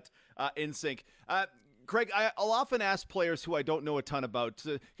just that in sync. Craig, I'll often ask players who I don't know a ton about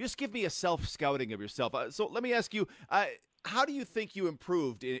to just give me a self-scouting of yourself. So let me ask you, how do you think you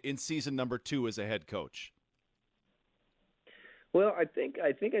improved in season number 2 as a head coach? Well, I think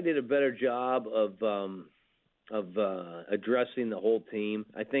I did a better job of addressing the whole team.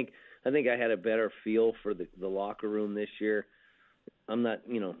 I think I had a better feel for the locker room this year. I'm not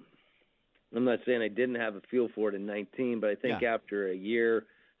saying I didn't have a feel for it in 19, but I think after a year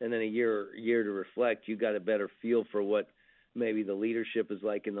and then a year to reflect, you got a better feel for what maybe the leadership is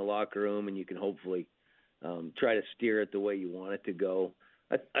like in the locker room, and you can hopefully try to steer it the way you want it to go.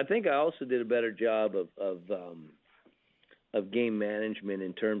 I think I also did a better job of game management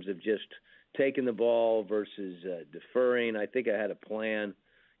in terms of just taking the ball versus deferring. I think I had a plan.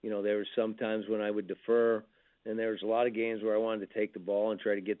 You know, there were some times when I would defer, and there was a lot of games where I wanted to take the ball and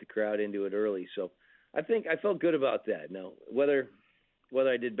try to get the crowd into it early. So I think I felt good about that. Now, whether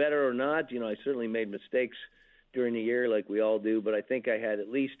I did better or not, I certainly made mistakes during the year like we all do, but I think I had at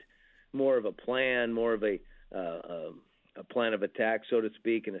least more of a plan, more of a plan of attack, so to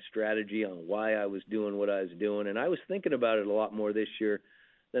speak, and a strategy on why I was doing what I was doing. And I was thinking about it a lot more this year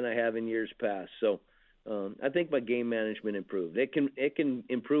than I have in years past. So I think my game management improved. It can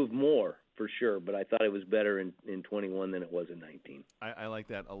improve more for sure, but I thought it was better in 21 than it was in 19. I like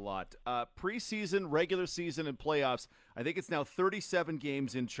that a lot. Preseason, regular season, and playoffs. I think it's now 37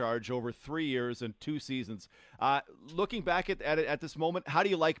 games in charge over 3 years and 2 seasons. Looking back at it at this moment, how do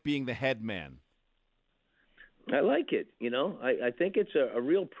you like being the head man? I like it. I think it's a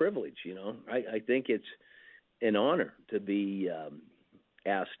real privilege. I think it's an honor to be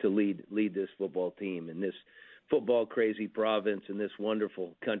asked to lead this football team in this football crazy province in this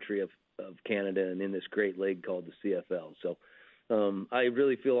wonderful country of Canada and in this great league called the CFL. So I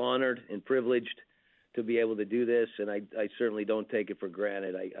really feel honored and privileged to be able to do this, and I certainly don't take it for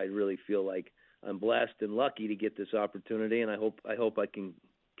granted. I really feel like I'm blessed and lucky to get this opportunity, and I hope I can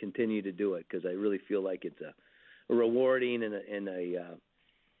continue to do it because I really feel like it's a rewarding and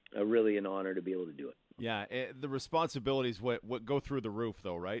a really an honor to be able to do it. Yeah, the responsibilities what go through the roof,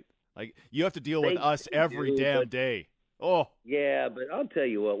 though, right? Like you have to deal with us every damn day. Oh, yeah, but I'll tell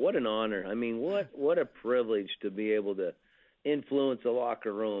you what an honor. I mean, what a privilege to be able to influence a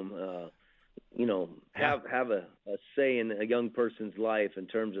locker room. Have a say in a young person's life in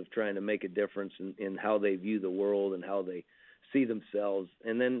terms of trying to make a difference in how they view the world and how they see themselves,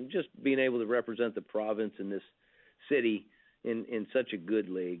 and then just being able to represent the province in this city in such a good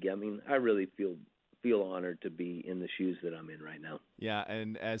league. I mean, I really feel honored to be in the shoes that I'm in right now. Yeah,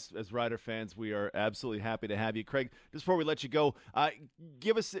 and as Rider fans, we are absolutely happy to have you. Craig, just before we let you go,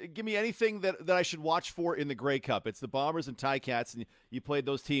 give me anything that I should watch for in the Grey Cup. It's the Bombers and Ticats, and you played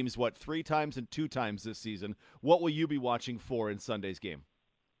those teams, 3 times and 2 times this season. What will you be watching for in Sunday's game?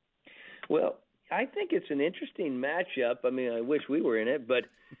 Well, I think it's an interesting matchup. I mean, I wish we were in it, but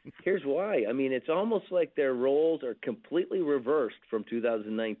here's why. I mean, it's almost like their roles are completely reversed from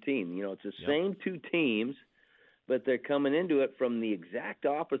 2019. It's the same 2 teams, but they're coming into it from the exact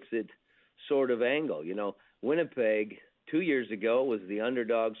opposite sort of angle. Winnipeg 2 years ago was the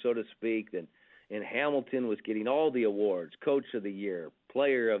underdog, so to speak, and Hamilton was getting all the awards, Coach of the Year,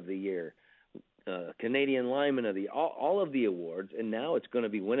 Player of the Year, Canadian Lineman of the all of the awards, and now it's going to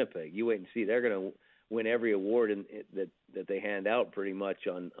be Winnipeg. You wait and see; they're going to win every award that they hand out pretty much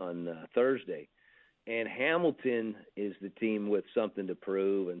on Thursday. And Hamilton is the team with something to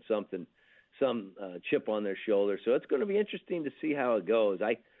prove and some chip on their shoulder. So it's going to be interesting to see how it goes.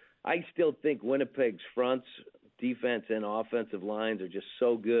 I still think Winnipeg's fronts, defense and offensive lines are just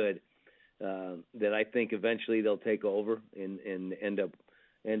so good that I think eventually they'll take over and end up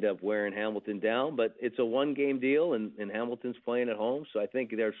end up wearing Hamilton down. But it's a one-game deal, and Hamilton's playing at home, so I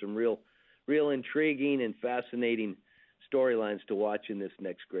think there's some real intriguing and fascinating storylines to watch in this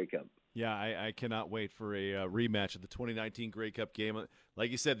next Grey Cup. Yeah, I cannot wait for a rematch of the 2019 Grey Cup game. Like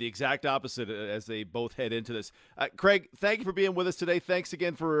you said, the exact opposite as they both head into this. Craig, thank you for being with us today. Thanks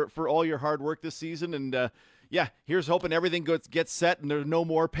again for all your hard work this season. And, here's hoping everything gets set and there's no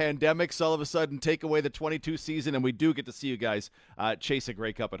more pandemics all of a sudden take away the 22 season, and we do get to see you guys chase a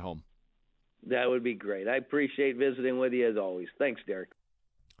Grey Cup at home. That would be great. I appreciate visiting with you as always. Thanks, Derek.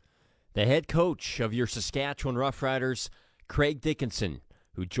 The head coach of your Saskatchewan Roughriders, Craig Dickinson,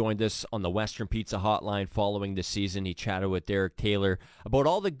 who joined us on the Western Pizza Hotline following the season. He chatted with Derek Taylor about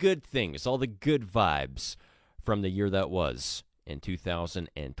all the good things, all the good vibes from the year that was in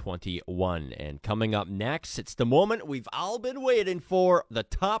 2021. And coming up next, it's the moment we've all been waiting for, the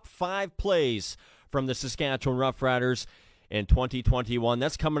top 5 plays from the Saskatchewan Roughriders in 2021.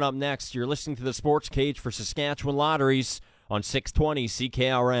 That's coming up next. You're listening to the Sports Cage for Saskatchewan Lotteries on 620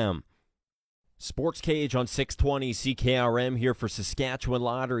 CKRM. Sports Cage on 620 CKRM here for Saskatchewan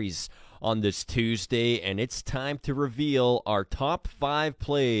Lotteries on this Tuesday, and it's time to reveal our top 5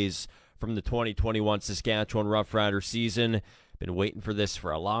 plays from the 2021 Saskatchewan Roughrider season. Been waiting for this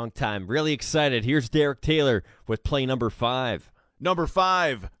for a long time. Really excited. Here's Derek Taylor with play number 5. Number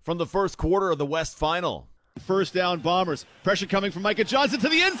 5 from the first quarter of the West Final. First down, Bombers. Pressure coming from Micah Johnson to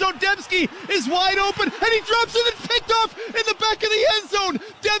the end zone. Dembski is wide open, and he drops it and picked off in the back of the end zone.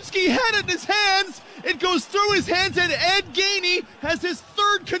 Dembski had it in his hands. It goes through his hands, and Ed Gainey has his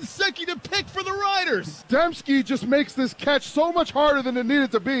 3rd consecutive pick for the Riders. Dembski just makes this catch so much harder than it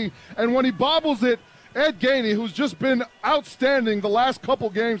needed to be, and when he bobbles it, Ed Gainey, who's just been outstanding the last couple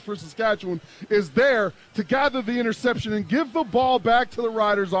games for Saskatchewan, is there to gather the interception and give the ball back to the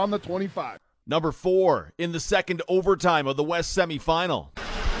Riders on the 25. Number 4 in the second overtime of the West semifinal.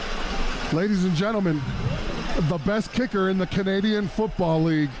 Ladies and gentlemen, the best kicker in the Canadian Football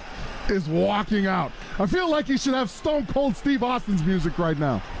League is walking out. I feel like he should have Stone Cold Steve Austin's music right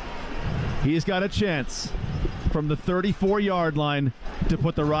now. He's got a chance from the 34-yard line to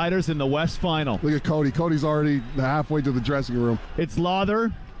put the Riders in the West Final. Look at Cody. Cody's already halfway to the dressing room. It's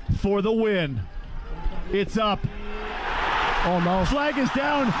Lawther for the win. It's up. Oh, no. Flag is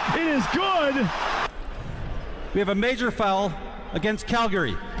down. It is good. We have a major foul against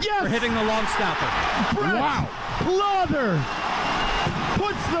Calgary for hitting the long snapper. Brett Lawther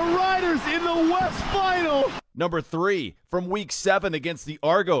puts the Riders in the West Final. Number 3 from Week 7 against the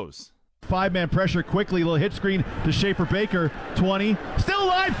Argos. 5-man pressure quickly. Little hit screen to Schaefer Baker. 20. Still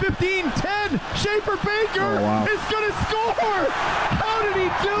alive. 15. 10. Schaefer Baker is going to score. How did he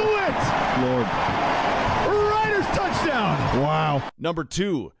do it? Lord. Riders touchdown. Wow. Number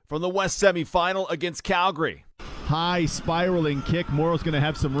 2 from the West semifinal against Calgary. High spiraling kick. Morrow's going to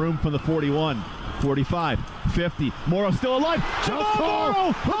have some room from the 41. 45, 50. Morrow still alive. Jamal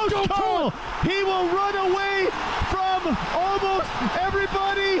Morrow, close call. He will run away from almost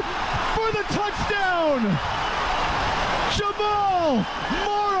everybody for the touchdown. Jamal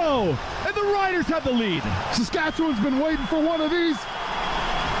Morrow, and the Riders have the lead. Saskatchewan's been waiting for one of these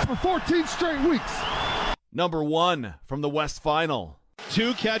for 14 straight weeks. Number 1 from the West Final.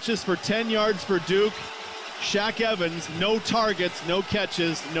 2 catches for 10 yards for Duke. Shaq Evans, no targets, no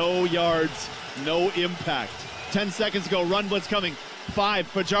catches, no yards, no impact. 10 seconds ago, run blitz coming. 5,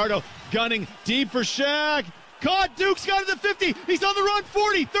 Fajardo gunning deep for Shaq. Caught, Duke's got it at 50. He's on the run,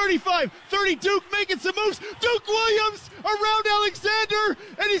 40, 35, 30. Duke making some moves. Duke Williams around Alexander,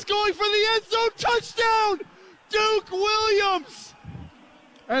 and he's going for the end zone. Touchdown, Duke Williams.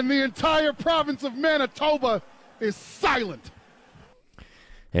 And the entire province of Manitoba is silent.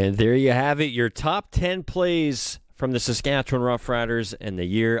 And there you have it, your top 10 plays from the Saskatchewan Roughriders in the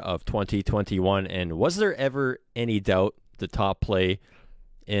year of 2021. And was there ever any doubt the top play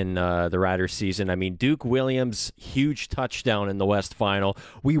in the Riders season? I mean, Duke Williams, huge touchdown in the West Final.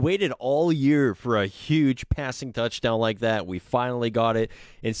 We waited all year for a huge passing touchdown like that. We finally got it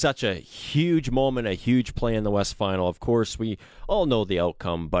in such a huge moment, a huge play in the West Final. Of course, we all know the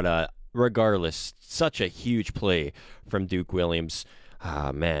outcome, but regardless, such a huge play from Duke Williams.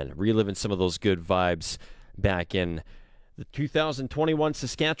 Man, reliving some of those good vibes back in the 2021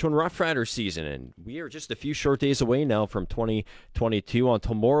 Saskatchewan Roughrider season. And we are just a few short days away now from 2022. On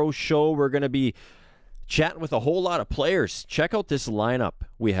tomorrow's show, we're going to be chatting with a whole lot of players. Check out this lineup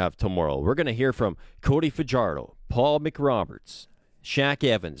we have tomorrow. We're going to hear from Cody Fajardo, Paul McRoberts, Shaq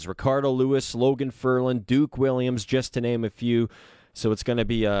Evans, Ricardo Lewis, Logan Ferland, Duke Williams, just to name a few. So it's going to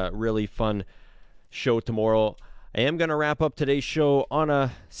be a really fun show tomorrow. I am going to wrap up today's show on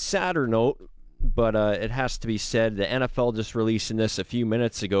a sadder note. but it has to be said. The NFL just releasing this a few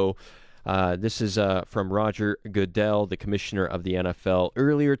minutes ago. This is from Roger Goodell, the commissioner of the NFL.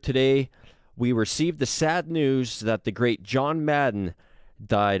 Earlier today, we received the sad news that the great John Madden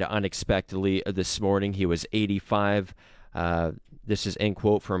died unexpectedly this morning. He was 85. This is end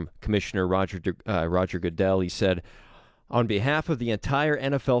quote from Commissioner Roger Goodell. He said, "On behalf of the entire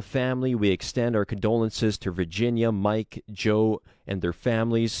NFL family, we extend our condolences to Virginia, Mike, Joe, and their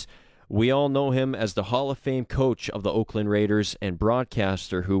families. We all know him as the Hall of Fame coach of the Oakland Raiders and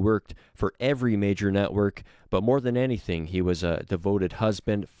broadcaster who worked for every major network. But more than anything, he was a devoted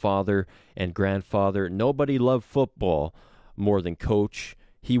husband, father, and grandfather. Nobody loved football more than Coach.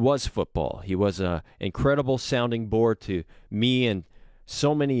 He was football. He was an incredible sounding board to me and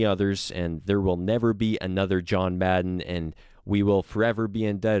so many others, and there will never be another John Madden, and we will forever be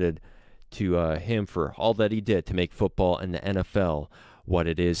indebted to him for all that he did to make football and the NFL what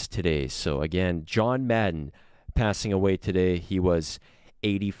it is today." So again, John Madden passing away today. He was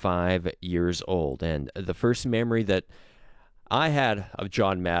 85 years old. And the first memory that I had of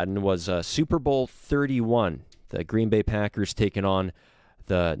John Madden was Super Bowl 31, the Green Bay Packers taking on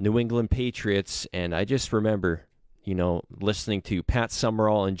the New England Patriots. And I just remember, listening to Pat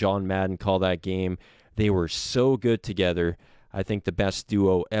Summerall and John Madden call that game. They were so good together. I think the best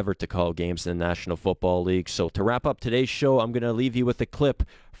duo ever to call games in the National Football League. So to wrap up today's show, I'm going to leave you with a clip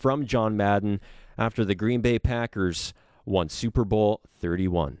from John Madden after the Green Bay Packers won Super Bowl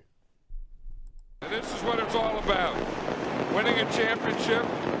 31. This is what it's all about. Winning a championship.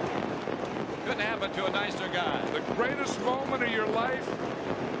 Couldn't happen to a nicer guy. The greatest moment of your life.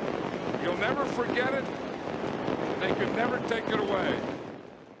 You'll never forget it. They could never take it away.